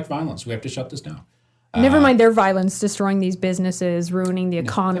incite violence. We have to shut this down. Never mind their violence, destroying these businesses, ruining the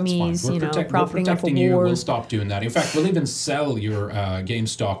economies. Profiting off of war. You. We'll stop doing that. In fact, we'll even sell your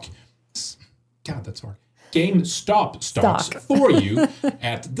GameStop. God, that's hard. GameStop stocks for you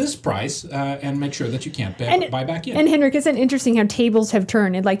at this price, and make sure that you can't buy back in. And Henrik, isn't it interesting how tables have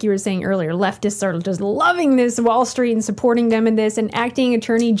turned? And like you were saying earlier, leftists are just loving this Wall Street and supporting them in this. And acting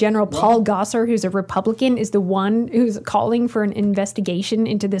Attorney General Paul Gosar, who's a Republican, is the one who's calling for an investigation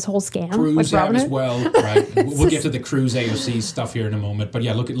into this whole scam. Cruz as well, right? We'll get to the Cruz AOC stuff here in a moment. But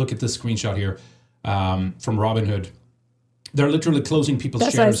yeah, look at this screenshot here from Robinhood. They're literally closing people's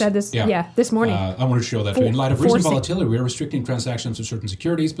shares. That's what I said this morning. I want to show that too. In light of recent volatility, we are restricting transactions of certain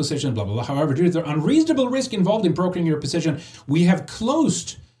securities positions, blah, blah, blah. However, due to the unreasonable risk involved in brokering your position, we have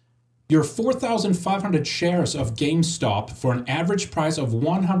closed your 4,500 shares of GameStop for an average price of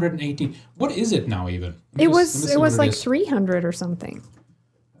 $118. What is it now even? It was like 300 or something.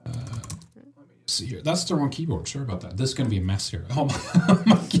 See here. That's the wrong keyboard. Sorry about that. This is going to be a mess here. Oh,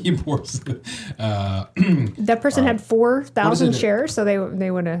 my keyboards. That person had 4,000 shares, so they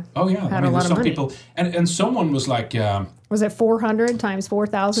would have had a lot of money. People, and someone was like... was it 400 times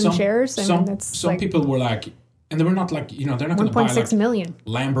 4,000 shares? Some people were like... And they were not like, they're not going to buy like million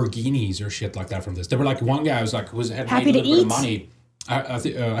Lamborghinis or shit like that from this. They were like, one guy was like, had happy made a to little eat. bit of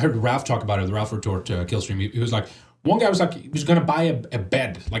money. I heard Ralph talk about it, the Ralph Retort Killstream. He was like, One guy was like, he was going to buy a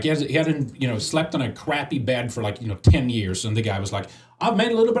bed. Like he hadn't slept on a crappy bed for 10 years. And the guy was like, I've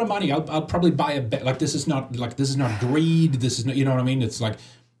made a little bit of money. I'll probably buy a bed. Like this is not greed. This is not, you know what I mean? It's like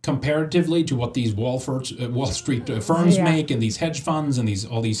comparatively to what these Wall Street firms make, and these hedge funds and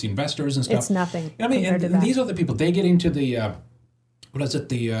all these investors and stuff. It's nothing. You know what I mean? And these are the people, they get into the, what is it?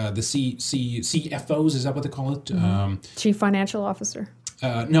 The CFOs, is that what they call it? Mm-hmm. Chief Financial Officer.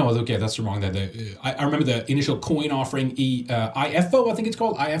 No, okay, that's the wrong. I remember the initial coin offering, IFO, I think it's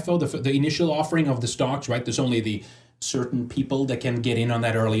called IFO, the initial offering of the stocks. Right, there's only the certain people that can get in on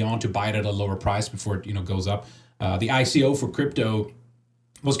that early on to buy it at a lower price before it goes up. The ICO for crypto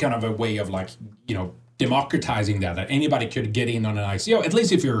was kind of a way of democratizing that anybody could get in on an ICO, at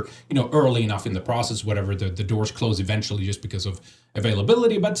least if you're early enough in the process. Whatever, the doors close eventually just because of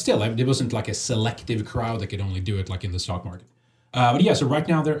availability, but still, it wasn't like a selective crowd that could only do it like in the stock market. But yeah, so right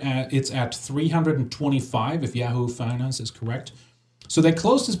now it's at 325 if Yahoo Finance is correct. So they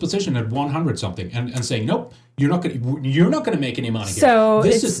closed this position at 100 something and saying, nope, you're not going to make any money here. So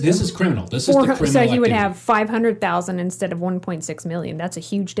this is criminal. This is the criminal. So he would have 500,000 instead of 1.6 million. That's a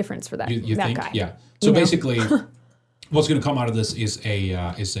huge difference for that you that think? guy. Yeah. So basically, what's going to come out of this is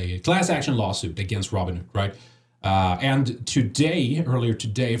a class action lawsuit against Robinhood, right? And earlier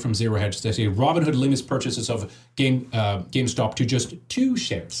today, from Zero Hedge, they say Robinhood limits purchases of GameStop to just 2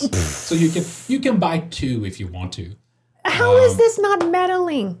 shares. So you can buy 2 if you want to. How is this not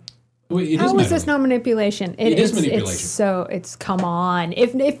meddling? How is this not manipulation? It is manipulation. It's come on.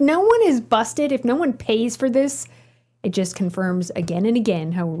 If no one is busted, if no one pays for this, it just confirms again and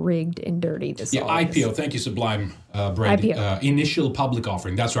again how rigged and dirty this all is. IPO. Thank you, Sublime Brady. IPO. Initial public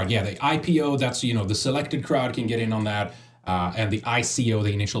offering. That's right. Yeah, the IPO, that's, the selected crowd can get in on that. And the ICO,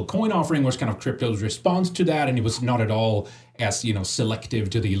 the initial coin offering, was kind of crypto's response to that. And it was not at all as,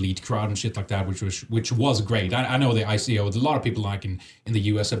 selective to the elite crowd and shit like that, which was great. I know the ICO, a lot of people in the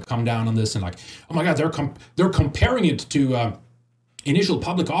US have come down on this and like, oh my God, they're comparing it to initial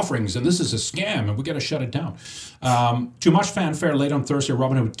public offerings, and this is a scam, and we got to shut it down. Too much fanfare late on Thursday.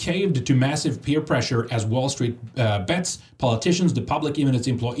 Robinhood caved to massive peer pressure as Wall Street bets, politicians, the public, even its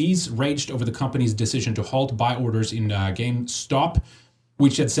employees raged over the company's decision to halt buy orders in GameStop,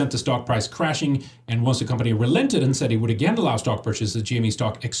 which had sent the stock price crashing. And once the company relented and said it would again allow stock purchases, the GME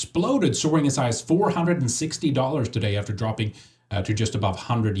stock exploded, soaring as high as $460 today after dropping to just above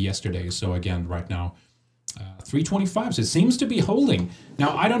 100 yesterday. So again, right now, 325. So it seems to be holding.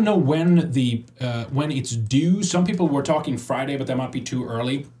 Now, I don't know when it's due. Some people were talking Friday, but that might be too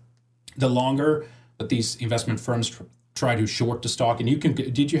early. The longer that these investment firms try to short the stock, and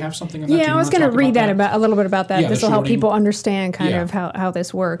did you have something on that? Yeah, I was going to read a little bit about that. This will help people understand kind of how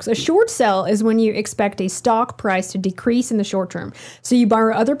this works. A short sell is when you expect a stock price to decrease in the short term. So you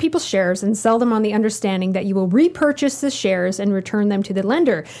borrow other people's shares and sell them on the understanding that you will repurchase the shares and return them to the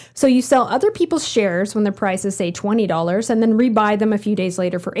lender. So you sell other people's shares when the price is, say, $20 and then rebuy them a few days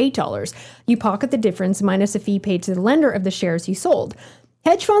later for $8. You pocket the difference minus a fee paid to the lender of the shares you sold.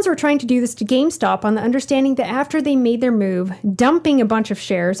 Hedge funds were trying to do this to GameStop on the understanding that after they made their move, dumping a bunch of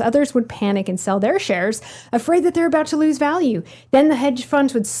shares, others would panic and sell their shares, afraid that they're about to lose value. Then the hedge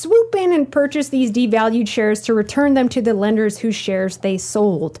funds would swoop in and purchase these devalued shares to return them to the lenders whose shares they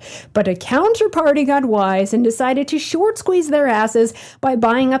sold. But a counterparty got wise and decided to short squeeze their asses by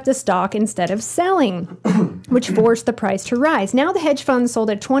buying up the stock instead of selling, which forced the price to rise. Now the hedge funds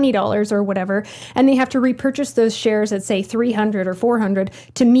sold at $20 or whatever, and they have to repurchase those shares at, say, $300 or $400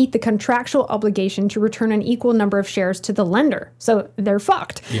 to meet the contractual obligation to return an equal number of shares to the lender. So they're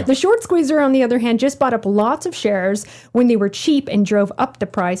fucked. Yeah. The short squeezer, on the other hand, just bought up lots of shares when they were cheap and drove up the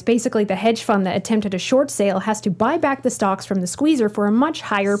price. Basically, the hedge fund that attempted a short sale has to buy back the stocks from the squeezer for a much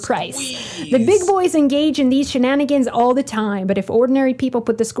higher price. The big boys engage in these shenanigans all the time, but if ordinary people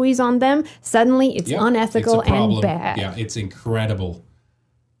put the squeeze on them, suddenly it's unethical and bad. Yeah, it's incredible.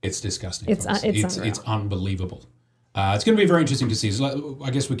 It's disgusting. It's unbelievable. It's going to be very interesting to see. So I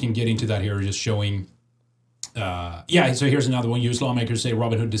guess we can get into that here, just showing. So here's another one. US lawmakers say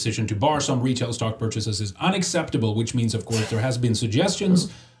Robinhood decision to bar some retail stock purchases is unacceptable, which means, of course, there has been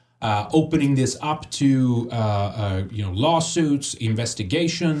suggestions opening this up to lawsuits,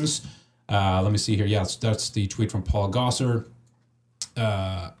 investigations. Let me see here. Yeah, that's the tweet from Paul Gosser.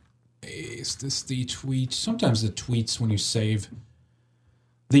 Is this the tweet? Sometimes the tweets, when you save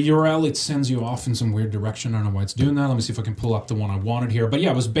the URL, it sends you off in some weird direction. I don't know why it's doing that. Let me see if I can pull up the one I wanted here. But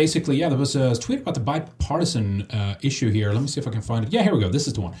yeah, it was basically, there was a tweet about the bipartisan issue here. Let me see if I can find it. Yeah, here we go. This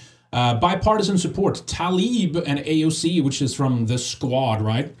is the one. Bipartisan support, Tlaib and AOC, which is from the Squad,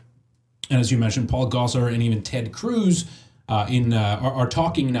 right? And as you mentioned, Paul Gosser and even Ted Cruz are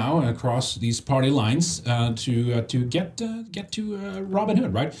talking now across these party lines to get to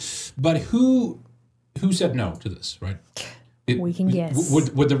Robinhood, right? But who said no to this, right? We can guess.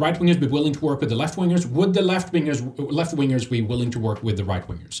 Would the right wingers be willing to work with the left wingers? Would the left wingers be willing to work with the right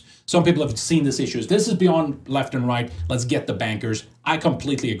wingers? Some people have seen this issue. This is beyond left and right. Let's get the bankers. I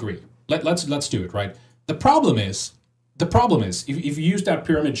completely agree. Let's do it, right? The problem is if you use that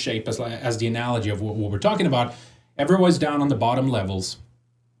pyramid shape as the analogy of what we're talking about, everyone's down on the bottom levels,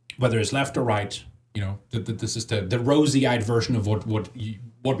 whether it's left or right. You know, this is the rosy-eyed version of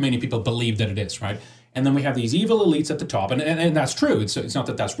what many people believe that it is, right? And then we have these evil elites at the top, and that's true. It's not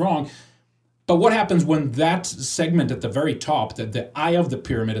that that's wrong. But what happens when that segment at the very top, the eye of the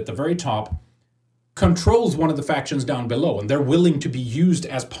pyramid at the very top, controls one of the factions down below, and they're willing to be used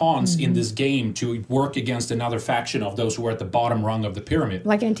as pawns in this game to work against another faction of those who are at the bottom rung of the pyramid.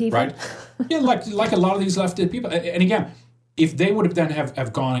 Like Antifa? Right? Yeah, like a lot of these lefted people. And again, if they would have then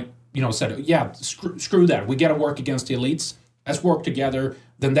have gone, said, yeah, screw that. We got to work against the elites. Let's work together.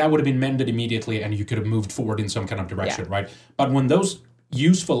 Then that would have been mended immediately, and you could have moved forward in some kind of direction, right? But when those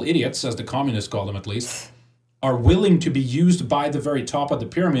useful idiots, as the communists call them at least, are willing to be used by the very top of the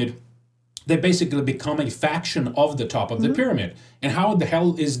pyramid, they basically become a faction of the top of the pyramid. And how the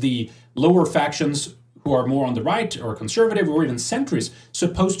hell is the lower factions who are more on the right or conservative or even centrist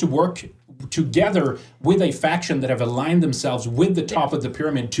supposed to work together with a faction that have aligned themselves with the top of the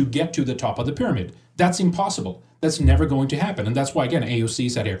pyramid to get to the top of the pyramid? That's impossible. That's never going to happen. And that's why, again, AOC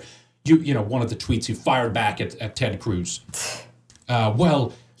said here, one of the tweets he fired back at Ted Cruz.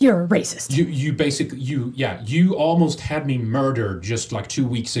 You're a racist. You almost had me murdered just like 2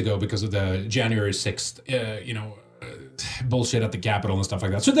 weeks ago because of the January 6th, bullshit at the Capitol and stuff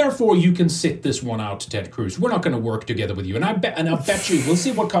like that. So therefore, you can sit this one out to Ted Cruz. We're not going to work together with you. And I'll bet you, we'll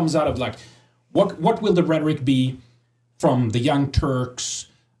see what comes out of what will the rhetoric be from the Young Turks,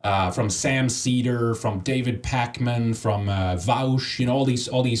 from Sam Cedar, from David Pachman, from Vaush,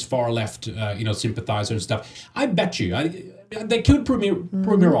 all these far left, sympathizers and stuff. I bet you, they could prove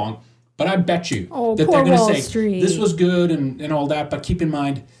me wrong, but I bet you that they're going to say this was good and all that. But keep in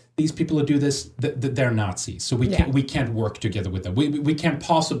mind, these people who do this, they're Nazis, so we can't work together with them. We can't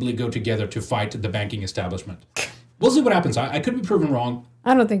possibly go together to fight the banking establishment. We'll see what happens. I could be proven wrong.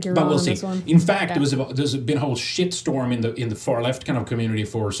 I don't think you're wrong we'll on see. this one. In fact, there's been a whole shitstorm in the far left kind of community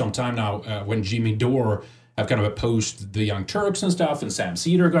for some time now when Jimmy Dore have kind of opposed the Young Turks and stuff, and Sam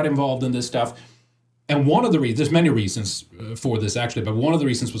Cedar got involved in this stuff. And one of the reasons, there's many reasons for this actually, but one of the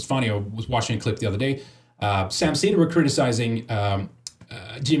reasons was funny. I was watching a clip the other day. Sam Cedar were criticizing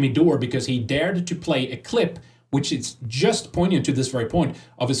Jimmy Dore because he dared to play a clip which is just poignant to this very point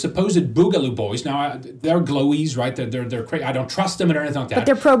of his supposed Boogaloo boys. Now, they're glowies, right? They're crazy. I don't trust them or anything like that. But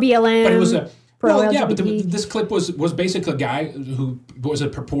they're pro-BLM. But it was pro-LGBT. this clip was basically a guy who was a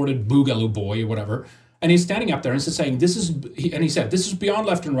purported Boogaloo boy or whatever, and he's standing up there and saying, he said, this is beyond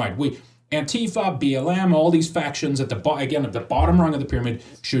left and right. Antifa, BLM, all these factions at the bottom rung of the pyramid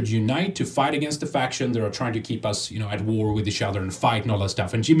should unite to fight against the faction that are trying to keep us, at war with each other and fight and all that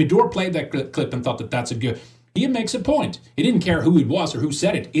stuff. And Jimmy Dore played that clip and thought that that's a good. He makes a point. He didn't care who it was or who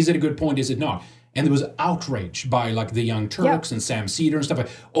said it. Is it a good point? Is it not? And there was outrage by the Young Turks and Sam Cedar and stuff like,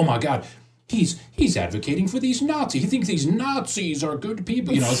 oh my God, he's advocating for these Nazis. He thinks these Nazis are good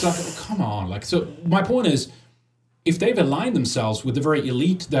people. It's like, oh, come on. So my point is, if they've aligned themselves with the very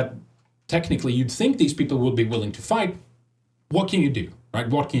elite that technically you'd think these people would be willing to fight, what can you do, right?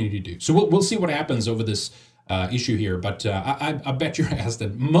 What can you do? So we'll see what happens over this issue here. But I bet your ass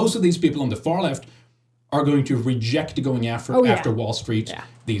that most of these people on the far left are going to reject going after Wall Street,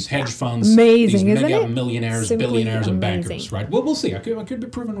 these hedge funds, these mega millionaires, billionaires, and bankers, right? Well, we'll see. I could be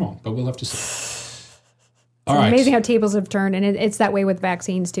proven wrong, but we'll have to see. It's amazing how tables have turned, and it's that way with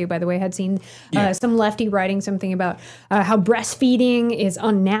vaccines too. By the way, I had seen some lefty writing something about how breastfeeding is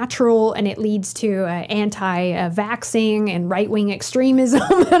unnatural and it leads to anti-vaxxing and right-wing extremism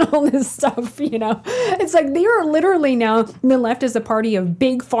and all this stuff. It's like they are literally now the left is a party of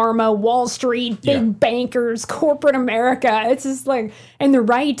big pharma, Wall Street, big bankers, corporate America. It's just like, and the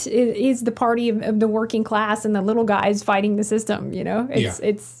right is the party of the working class and the little guys fighting the system.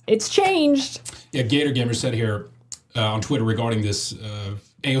 It's changed. Yeah, Gator Gamer said here on Twitter regarding this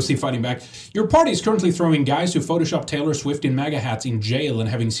AOC fighting back, your party is currently throwing guys who Photoshop Taylor Swift in MAGA hats in jail and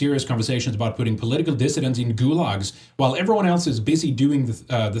having serious conversations about putting political dissidents in gulags while everyone else is busy doing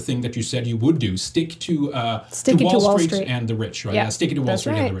the thing that you said you would do. Stick to Wall Street and the rich, right? Yeah, stick it to Wall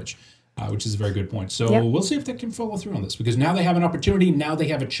Street and the rich, which is a very good point. So we'll see if they can follow through on this because now they have an opportunity. Now they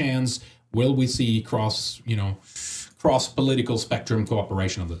have a chance. Will we see cross-political spectrum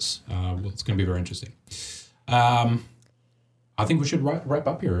cooperation on this? It's going to be very interesting. I think we should wrap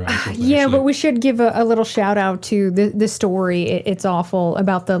up here. Yeah, but we should give a little shout out to the story. It's awful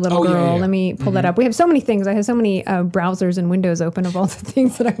about the little girl. Let me pull that up. We have so many things. I have so many browsers and windows open of all the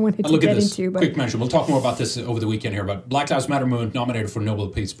things that I wanted to get into. But quick mention. We'll talk more about this over the weekend here. But Black Lives Matter movement nominated for Nobel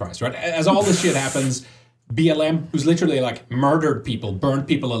Peace Prize. Right, as all this shit happens, BLM, who's literally like murdered people, burned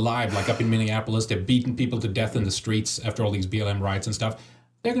people alive, like up in Minneapolis, they've beaten people to death in the streets after all these BLM riots and stuff.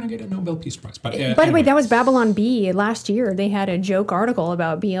 They're going to get a Nobel Peace Prize. But, by the way, that was Babylon Bee. Last year, they had a joke article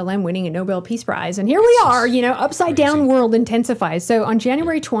about BLM winning a Nobel Peace Prize. And here we are, upside down world intensifies. So on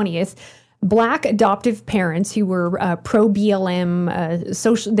January 20th, Black adoptive parents who were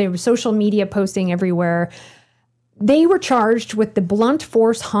pro-BLM, they were social media posting everywhere, they were charged with the blunt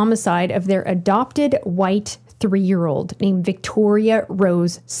force homicide of their adopted white 3-year-old named Victoria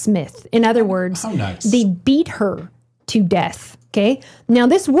Rose Smith. In other words, they beat her to death. Okay. Now,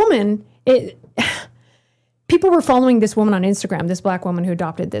 this woman, people were following this woman on Instagram, this Black woman who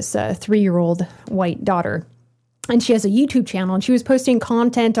adopted this 3-year-old white daughter. And she has a YouTube channel, and she was posting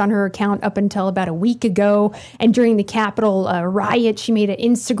content on her account up until about a week ago. And during the Capitol riot, she made an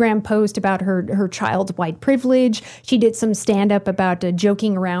Instagram post about her child's white privilege. She did some stand-up about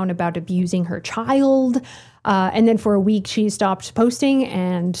joking around about abusing her child. And then for a week, she stopped posting,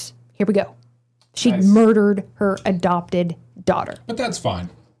 and here we go. She murdered her adopted daughter. But that's fine.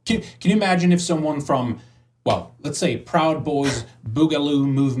 Can you imagine if someone from, well, let's say Proud Boys, Boogaloo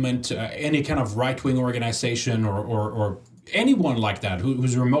movement, any kind of right-wing organization or anyone like that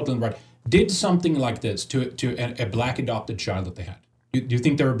who's remotely right, did something like this to a Black adopted child that they had? Do you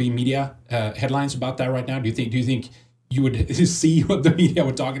think there would be media headlines about that right now? Do you think you would see what the media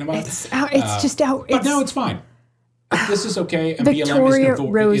were talking about? It's just out. But now it's fine. This is okay, and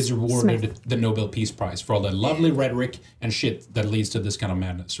BLM is rewarded the Nobel Peace Prize for all the lovely rhetoric and shit that leads to this kind of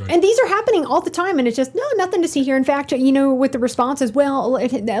madness, right? And these are happening all the time, and it's just, nothing to see here. In fact, with the responses, well,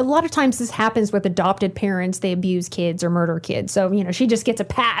 a lot of times this happens with adopted parents. They abuse kids or murder kids. So, she just gets a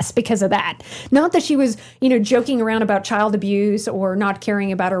pass because of that. Not that she was, joking around about child abuse or not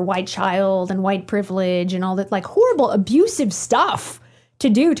caring about her white child and white privilege and all that, like, horrible, abusive stuff to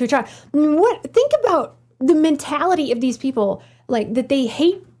do to a child. Think about the mentality of these people, like that they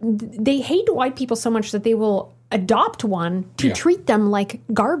hate white people so much that they will adopt one to treat them like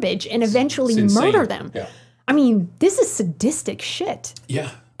garbage and eventually murder them. Yeah. I mean, this is sadistic shit.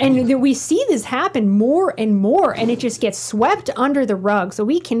 Yeah. And we see this happen more and more, and it just gets swept under the rug. So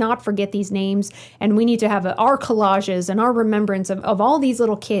we cannot forget these names, and we need to have our collages and our remembrance of all these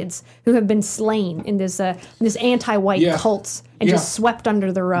little kids who have been slain in this anti-white cults and just swept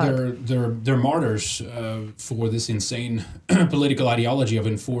under the rug. They're martyrs for this insane political ideology of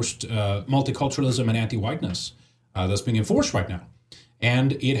enforced multiculturalism and anti-whiteness that's being enforced right now.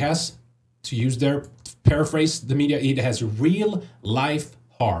 And it has, to paraphrase the media, it has real life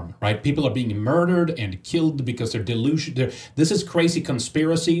harm, right? People are being murdered and killed because they're delusional. This is crazy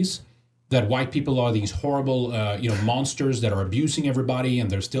conspiracies that white people are these horrible, monsters that are abusing everybody,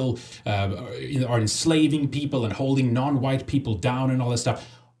 and they're still are enslaving people and holding non-white people down and all this stuff.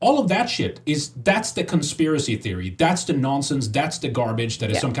 All of that shit that's the conspiracy theory. That's the nonsense. That's the garbage.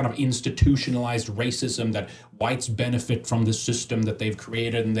 That is some kind of institutionalized racism that whites benefit from the system that they've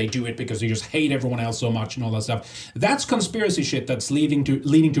created, and they do it because they just hate everyone else so much and all that stuff. That's conspiracy shit that's leading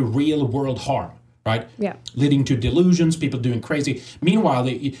to real world harm, right? Yeah. Leading to delusions, people doing crazy. Meanwhile,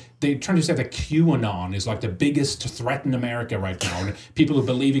 they're trying to say that QAnon is like the biggest threat in America right now, and people who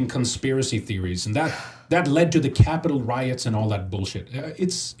believe in conspiracy theories, and that led to the Capitol riots and all that bullshit.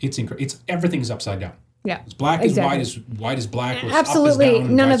 It's everything's upside down. Yeah, it's black is white is black. Absolutely, up is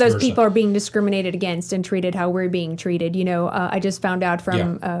down, none of those versa. people are being discriminated against and treated how we're being treated. I just found out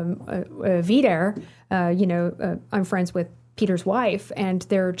from Vider. I'm friends with Peter's wife, and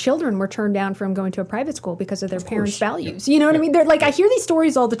their children were turned down from going to a private school because of their parents' values. You know what I mean? They're like, I hear these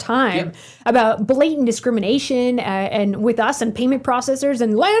stories all the time about blatant discrimination and with us and payment processors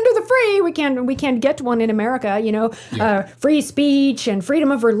and land of the free. We can't get one in America. Free speech and freedom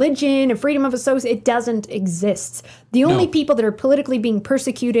of religion and freedom of association. It doesn't exist. The only people that are politically being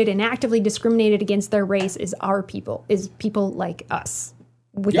persecuted and actively discriminated against their race is people like us.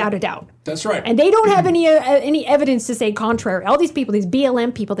 Without a doubt. That's right. And they don't have any evidence to say contrary. All these people, these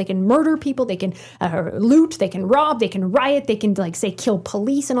BLM people, they can murder people, they can loot, they can rob, they can riot, they can kill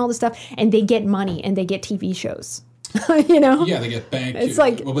police and all this stuff, and they get money and they get TV shows. Yeah, they get banked. It's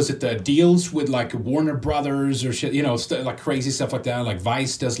like, what was it? The deals with like Warner Brothers or shit. Like crazy stuff like that. Like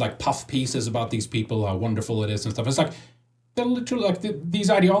Vice does like puff pieces about these people, how wonderful it is and stuff. It's like, they're literally like these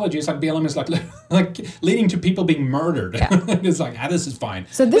ideologies, like BLM is like leading to people being murdered. Yeah. It's like, this is fine.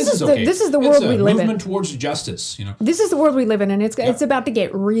 So this is the world we live in. Movement towards justice, This is the world we live in, and it's about to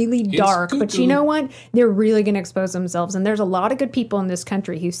get really dark. But you know what? They're really going to expose themselves, and there's a lot of good people in this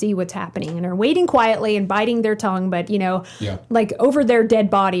country who see what's happening and are waiting quietly and biting their tongue. But like over their dead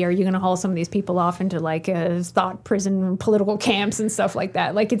body, are you going to haul some of these people off into like thought prison, political camps, and stuff like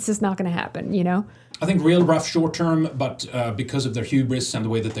that? Like, it's just not going to happen. I think real rough short term, but because of their hubris and the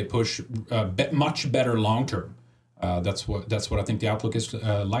way that they push, much better long term. That's what I think the outlook is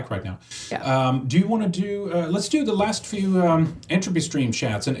like right now. Yeah. Do you want to do? Let's do the last few entropy stream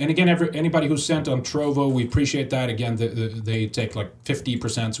chats, and again, anybody who sent on Trovo, we appreciate that. Again, they take like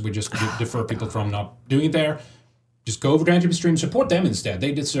 50%, so we just defer people from not doing it there. Just go over to entropy stream, support them instead.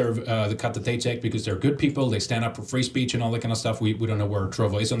 They deserve the cut that they take because they're good people. They stand up for free speech and all that kind of stuff. We don't know where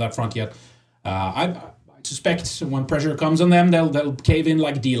Trovo is on that front yet. I suspect when pressure comes on them, they'll cave in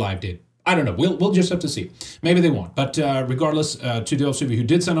like DLive did. I don't know. We'll just have to see. Maybe they won't. But regardless, to those of you who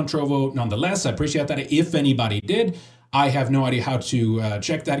did send on Trovo, nonetheless, I appreciate that. If anybody did, I have no idea how to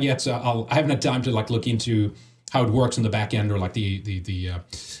check that yet. So I haven't had time to look into how it works in the back end or like the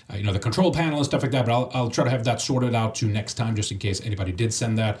control panel and stuff like that. But I'll try to have that sorted out to next time, just in case anybody did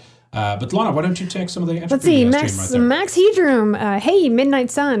send that. But Lana, why don't you take some of the entropy? Let's see, Max Hedrum. Hey,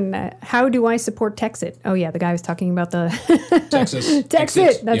 Midnight Sun. How do I support Texit? Oh yeah, the guy was talking about the Texas.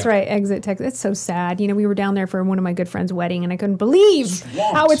 Texit. That's right. Exit Texit. It's so sad. We were down there for one of my good friend's wedding, and I couldn't believe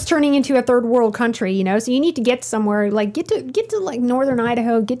how it's turning into a third world country. So you need to get somewhere, like get to like northern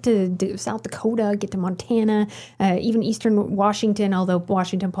Idaho, get to South Dakota, get to Montana, even eastern Washington. Although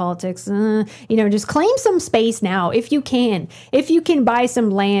Washington politics, just claim some space now if you can. If you can buy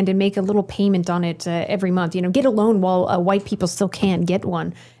some land and make a little payment on it every month, get a loan while white people still can't get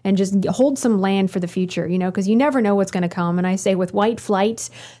one, and just hold some land for the future, because you never know what's going to come. And I say with white flight,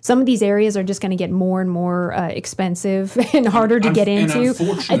 some of these areas are just going to get more and more expensive and harder to get into.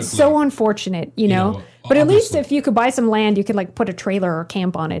 It's so unfortunate, but at least if you could buy some land, you could like put a trailer or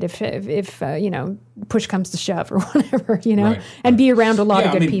camp on it if push comes to shove or whatever, and be around a lot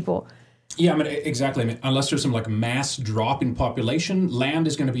of good people. Yeah, exactly. Unless there's some like mass drop in population, land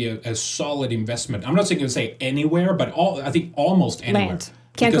is going to be a solid investment. I'm not saying anywhere, but I think almost anywhere. Land.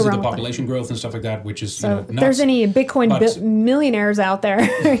 Can't because go of wrong the population growth and stuff like that, which is so. If there's any Bitcoin millionaires out there,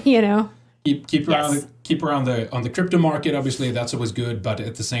 keep around on the crypto market. Obviously, that's always good, but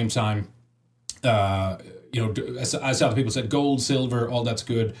at the same time, as other people said, gold, silver, all that's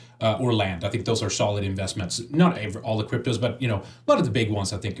good, or land. I think those are solid investments. Not all the cryptos, but a lot of the big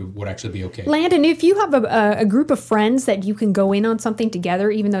ones I think would actually be okay. Land, and if you have a group of friends that you can go in on something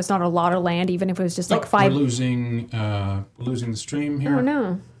together, even though it's not a lot of land, even if it was just like 5. We're losing the stream here. Oh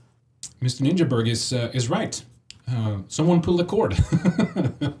no, Mr. Ninjaberg is right. Someone pulled the cord.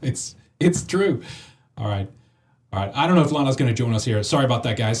 It's true. All right. I don't know if Lana's going to join us here. Sorry about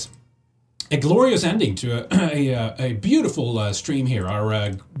that, guys. A glorious ending to a beautiful stream here. Our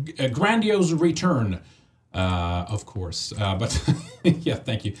a grandiose return, of course. But yeah,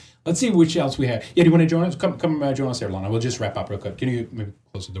 thank you. Let's see which else we have. Yeah, do you want to join us? Come join us here, Lana. We'll just wrap up real quick. Can you maybe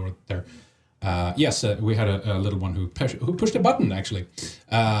close the door there? Yes, we had a little one who pushed a button, actually.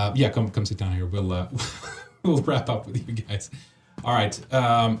 Yeah, come sit down here. We'll we'll wrap up with you guys. All right.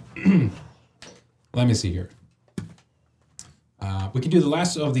 Let me see here. We can do the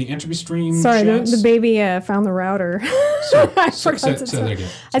last of the entropy stream. Sorry, the baby found the router. Sorry, I forgot to say that again.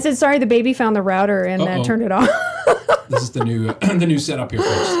 I said, sorry, the baby found the router and turned it off. This is the new setup here,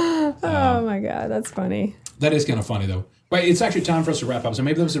 folks. Oh my God, that's funny. That is kind of funny, though. Wait, it's actually time for us to wrap up. So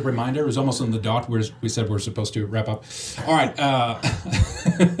maybe that was a reminder. It was almost on the dot where we said we're supposed to wrap up. All right.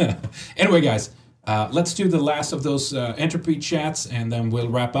 Anyway, guys, let's do the last of those entropy chats, and then we'll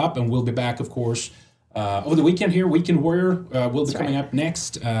wrap up, and we'll be back, of course, over the weekend here. Weekend Warrior will be coming up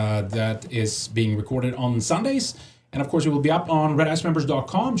next. That is being recorded on Sundays. And, of course, it will be up on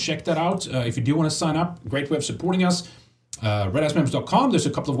redicemembers.com. Check that out. If you do want to sign up, great way of supporting us. redicemembers.com. There's a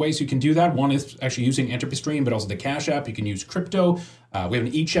couple of ways you can do that. One is actually using Entropy Stream, but also the Cash App. You can use crypto. We have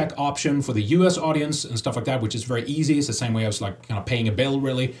an e-check option for the U.S. audience and stuff like that, which is very easy. It's the same way as like kind of paying a bill,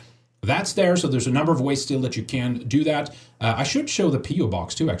 really. That's there, so there's a number of ways still that you can do that. I should show the P.O.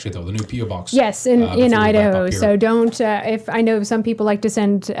 Box, too, actually, though, the new P.O. Box. Yes, in Idaho. So don't, if I know some people like to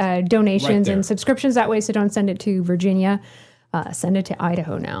send donations and subscriptions that way, so don't send it to Virginia. Send it to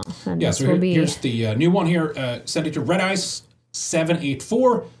Idaho now. And yeah, so here's the new one here. Send it to Red Ice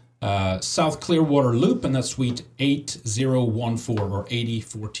 784, South Clearwater Loop, and that's suite 8014 or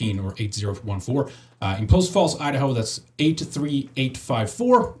 8014 or 8014. In Post Falls, Idaho, that's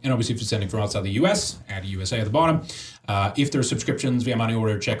 83854. And obviously, if you're sending from outside the U.S., add USA at the bottom. If there's subscriptions via money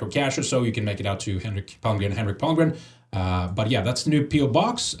order, check, or cash or so, you can make it out to Henrik Palmgren. But yeah, that's the new P.O.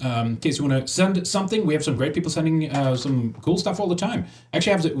 Box. In case you want to send something, we have some great people sending some cool stuff all the time.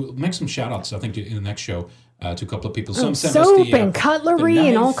 Actually, I have to make some shout-outs, I think, in the next show to a couple of people. Some sent soap us the, and cutlery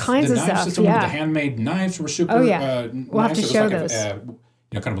and all kinds of stuff. The handmade knives were super we'll have to show those.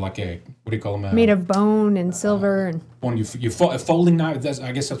 Kind of like a, what do you call them? Made of bone and silver. And one a folding knife,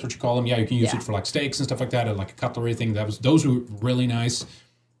 I guess that's what you call them. Yeah, you can use it for like steaks and stuff like that, or like a cutlery thing. Those were really nice.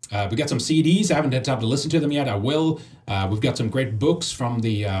 We got some CDs. I haven't had time to listen to them yet. I will. We've got some great books from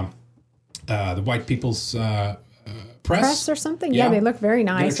the White People's Press or something. Yeah, they look very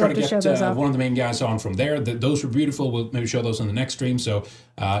nice. We'll have to show those up. One of the main guys on from there. Those were beautiful. We'll maybe show those on the next stream. So,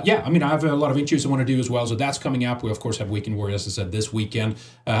 I have a lot of interviews I want to do as well. So that's coming up. We, of course, have Weekend Warrior, as I said, this weekend.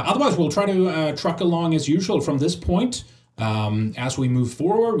 Otherwise, we'll try to truck along as usual from this point. As we move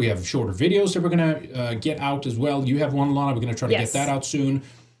forward, we have shorter videos that we're going to get out as well. You have one, Lana. We're going to try to get that out soon.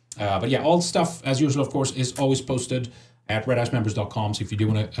 But yeah, all the stuff, as usual, of course, is always posted at redicemembers.com. So if you do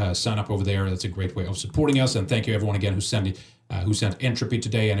want to sign up over there, that's a great way of supporting us. And thank you everyone again who sent Entropy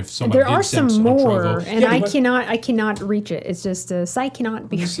today. And if somebody there are some more, and I cannot reach it. It's just a site cannot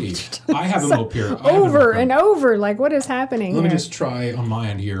be reached. I have them up here over and over. Like, what is happening? Let me just try on my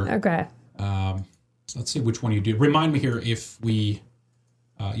end here. Okay. So let's see which one you did. Remind me here if we.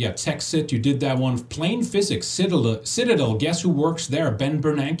 TechSit, you did that one. Plain Physics, Citadel. Guess who works there? Ben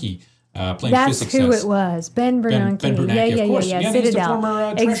Bernanke. That's Physics who says. it was. Ben Bernanke. Ben Bernanke, yeah. of course. Citadel. He's the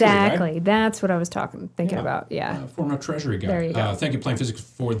former treasury, exactly. Right? That's what I was thinking about. Yeah. Former treasury guy. There you go. Thank you, Plain Physics,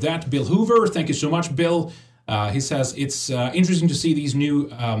 for that. Bill Hoover, thank you so much, Bill. He says it's interesting to see these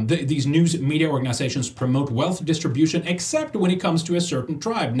these news media organizations promote wealth distribution, except when it comes to a certain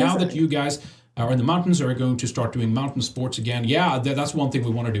tribe. Now that you guys are in the mountains, are going to start doing mountain sports again. Yeah, that's one thing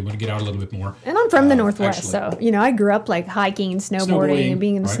we want to do. We want to get out a little bit more. And I'm from the Northwest, so I grew up like hiking and snowboarding and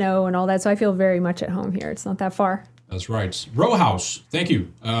being in the snow and all that. So I feel very much at home here. It's not that far. That's right. Row House, thank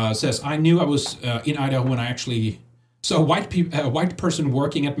you. Says I knew I was in Idaho when I actually saw a white person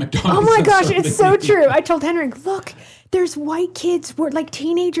working at McDonald's. Oh my gosh, it's so true. I told Henrik, look, there's white kids, like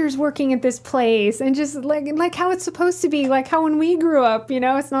teenagers working at this place, and just like how it's supposed to be, like how when we grew up,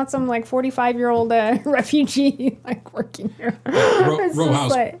 it's not some like 45-year-old refugee like working here. Row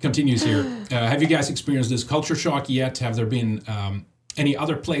House continues here. Have you guys experienced this culture shock yet? Have there been any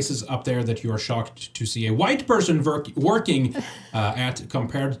other places up there that you are shocked to see a white person working at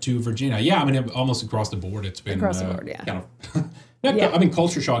compared to Virginia? Yeah, I mean, almost across the board, it's been across the board, yeah. Kind of. I mean,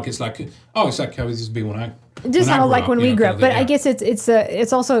 culture shock is like, it's like how it used to be when I. Just how like when we grew up, but I guess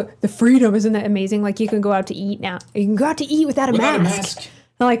it's also the freedom, isn't that amazing? Like you can go out to eat now. You can go out to eat without a mask.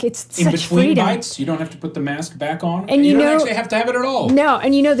 Like it's in such between freedom. bites, you don't have to put the mask back on, and you don't actually have to have it at all. No,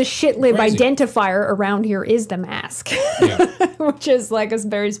 and the shit-lib identifier around here is the mask, which is like a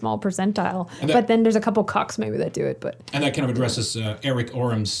very small percentile. But then there's a couple cocks maybe that do it. And that kind of addresses Eric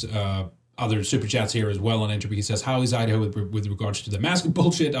Orum's other super chats here as well on Entropy. He says, how is Idaho with regards to the mask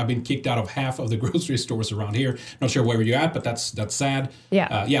bullshit? I've been kicked out of half of the grocery stores around here. Not sure where you're at, but that's sad.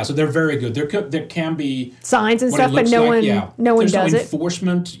 Yeah. So they're very good. There can be signs and stuff, but no one does it. There's no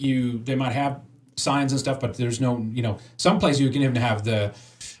enforcement. They might have signs and stuff, but there's no, some places you can even have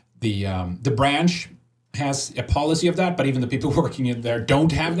the branch has a policy of that, but even the people working in there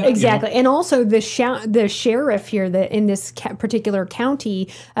don't have that. Exactly. And also the sheriff here that in this particular county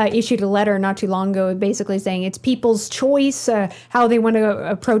issued a letter not too long ago basically saying it's people's choice how they want to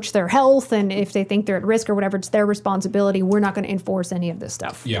approach their health, and if they think they're at risk or whatever, it's their responsibility. We're not going to enforce any of this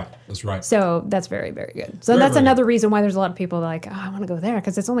stuff. Yeah, that's right. So that's very, very good. So that's another reason why there's a lot of people like, I want to go there,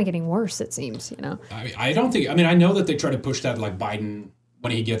 because it's only getting worse, it seems. I know that they try to push that like Biden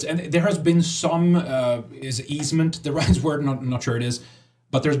when he gets, and there has been some, is easement the right word? Not sure it is,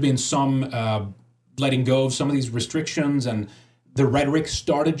 but there's been some letting go of some of these restrictions, and the rhetoric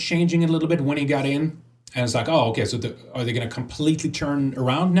started changing a little bit when he got in. And it's like, oh, okay, so are they going to completely turn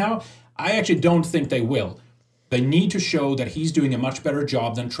around now? I actually don't think they will. They need to show that he's doing a much better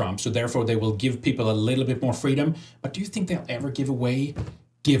job than Trump, so therefore they will give people a little bit more freedom. But do you think they'll ever give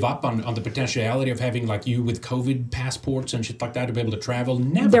up on the potentiality of having like you with COVID passports and shit like that to be able to travel?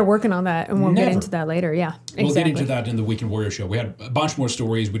 Never. They're working on that, and we'll get into that later. Yeah, exactly. We'll get into that in the Weekend Warrior show. We had a bunch more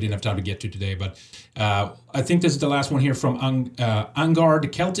stories we didn't have time to get to today, but I think this is the last one here from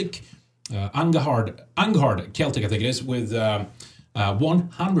Angard Celtic. Angard Celtic, I think it is, with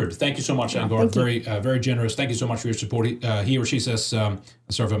 100. Thank you so much, Angor. Very generous. Thank you so much for your support. He or she says, sorry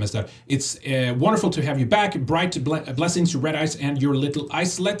if I missed that. It's wonderful to have you back. Bright blessings to Red Ice and your little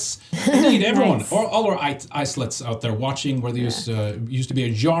icelets. Indeed, everyone, nice. all our icelets out there watching, whether used to be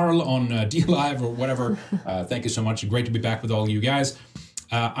a Jarl on D-Live or whatever. Thank you so much. Great to be back with all you guys.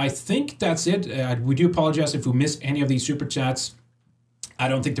 I think that's it. We do apologize if we missed any of these super chats. I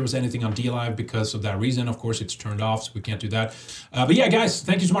don't think there was anything on D-Live because of that reason. Of course, it's turned off, so we can't do that. But yeah, guys,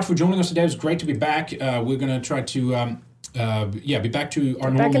 thank you so much for joining us today. It was great to be back. We're going to try to be back to our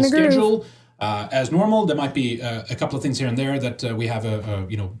normal schedule. As normal, there might be a couple of things here and there that we have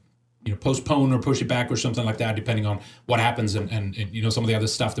postpone or push it back or something like that, depending on what happens and some of the other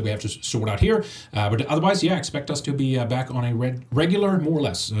stuff that we have to sort out here. But otherwise, expect us to be back on a regular, more or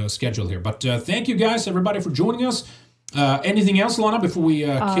less, schedule here. But thank you guys, everybody, for joining us. Anything else, Lana, before we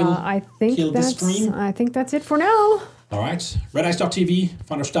kill the stream? I think that's it for now. All right. Redice.tv,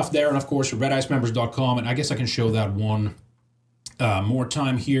 find our stuff there. And, of course, redicemembers.com. And I guess I can show that one more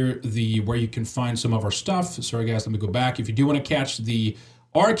time here, where you can find some of our stuff. Sorry, guys, let me go back. If you do want to catch the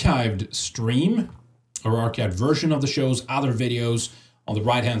archived stream or archived version of the shows, other videos, on the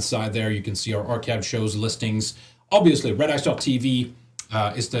right-hand side there, you can see our archived shows listings. Obviously, redice.tv.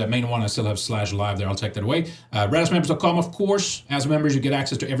 Is the main one. I still have /live there. I'll take that away. RedIceMembers.com, of course. As members, you get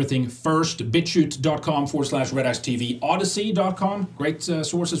access to everything first. BitChute.com/RedIceTV. Odyssey.com, great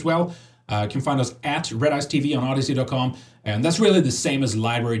source as well. You can find us at RedIceTV on Odyssey.com. And that's really the same as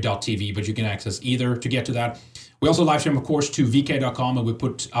Library.tv, but you can access either to get to that. We also live stream, of course, to VK.com, and we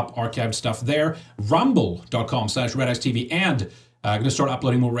put up archived stuff there. Rumble.com/RedIceTV. And I'm going to start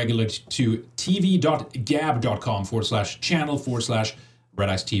uploading more regularly to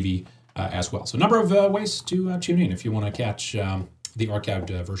tv.gab.com/channel/RedIceTV as well. So a number of ways to tune in if you want to catch the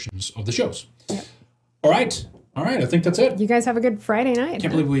archived versions of the shows. Yep. All right. I think that's it. You guys have a good Friday night.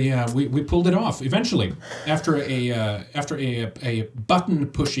 Can't believe we pulled it off eventually after a button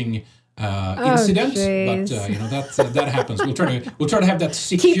pushing incident. Geez. But that happens. We'll try to have that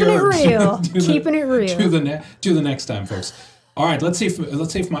secure. Keeping it real. Keeping it real. To the next time, folks. All right. Let's see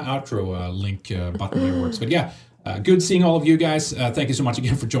if my outro link button here works. But yeah. Good seeing all of you guys. Thank you so much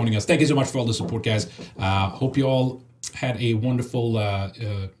again for joining us. Thank you so much for all the support, guys. Hope you all had a wonderful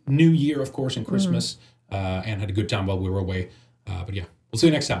New Year, of course, and Christmas, and had a good time while we were away. But yeah, we'll see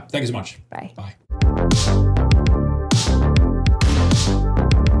you next time. Thank you so much. Bye. Bye.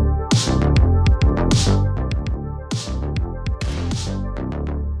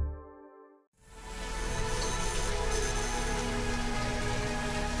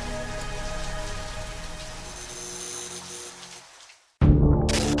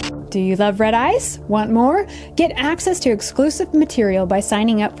 Do you love Red Ice? Want more? Get access to exclusive material by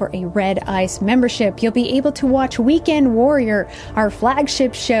signing up for a Red Ice membership. You'll be able to watch Weekend Warrior, our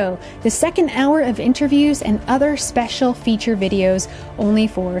flagship show, the second hour of interviews, and other special feature videos only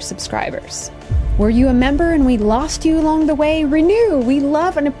for subscribers. Were you a member and we lost you along the way? Renew! We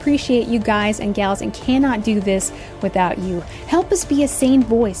love and appreciate you guys and gals and cannot do this without you. Help us be a sane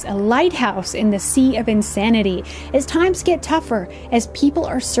voice, a lighthouse in the sea of insanity. As times get tougher, as people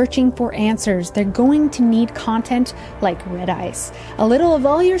are searching for answers, they're going to need content like Red Ice. A little of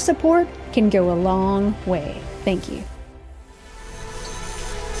all your support can go a long way. Thank you.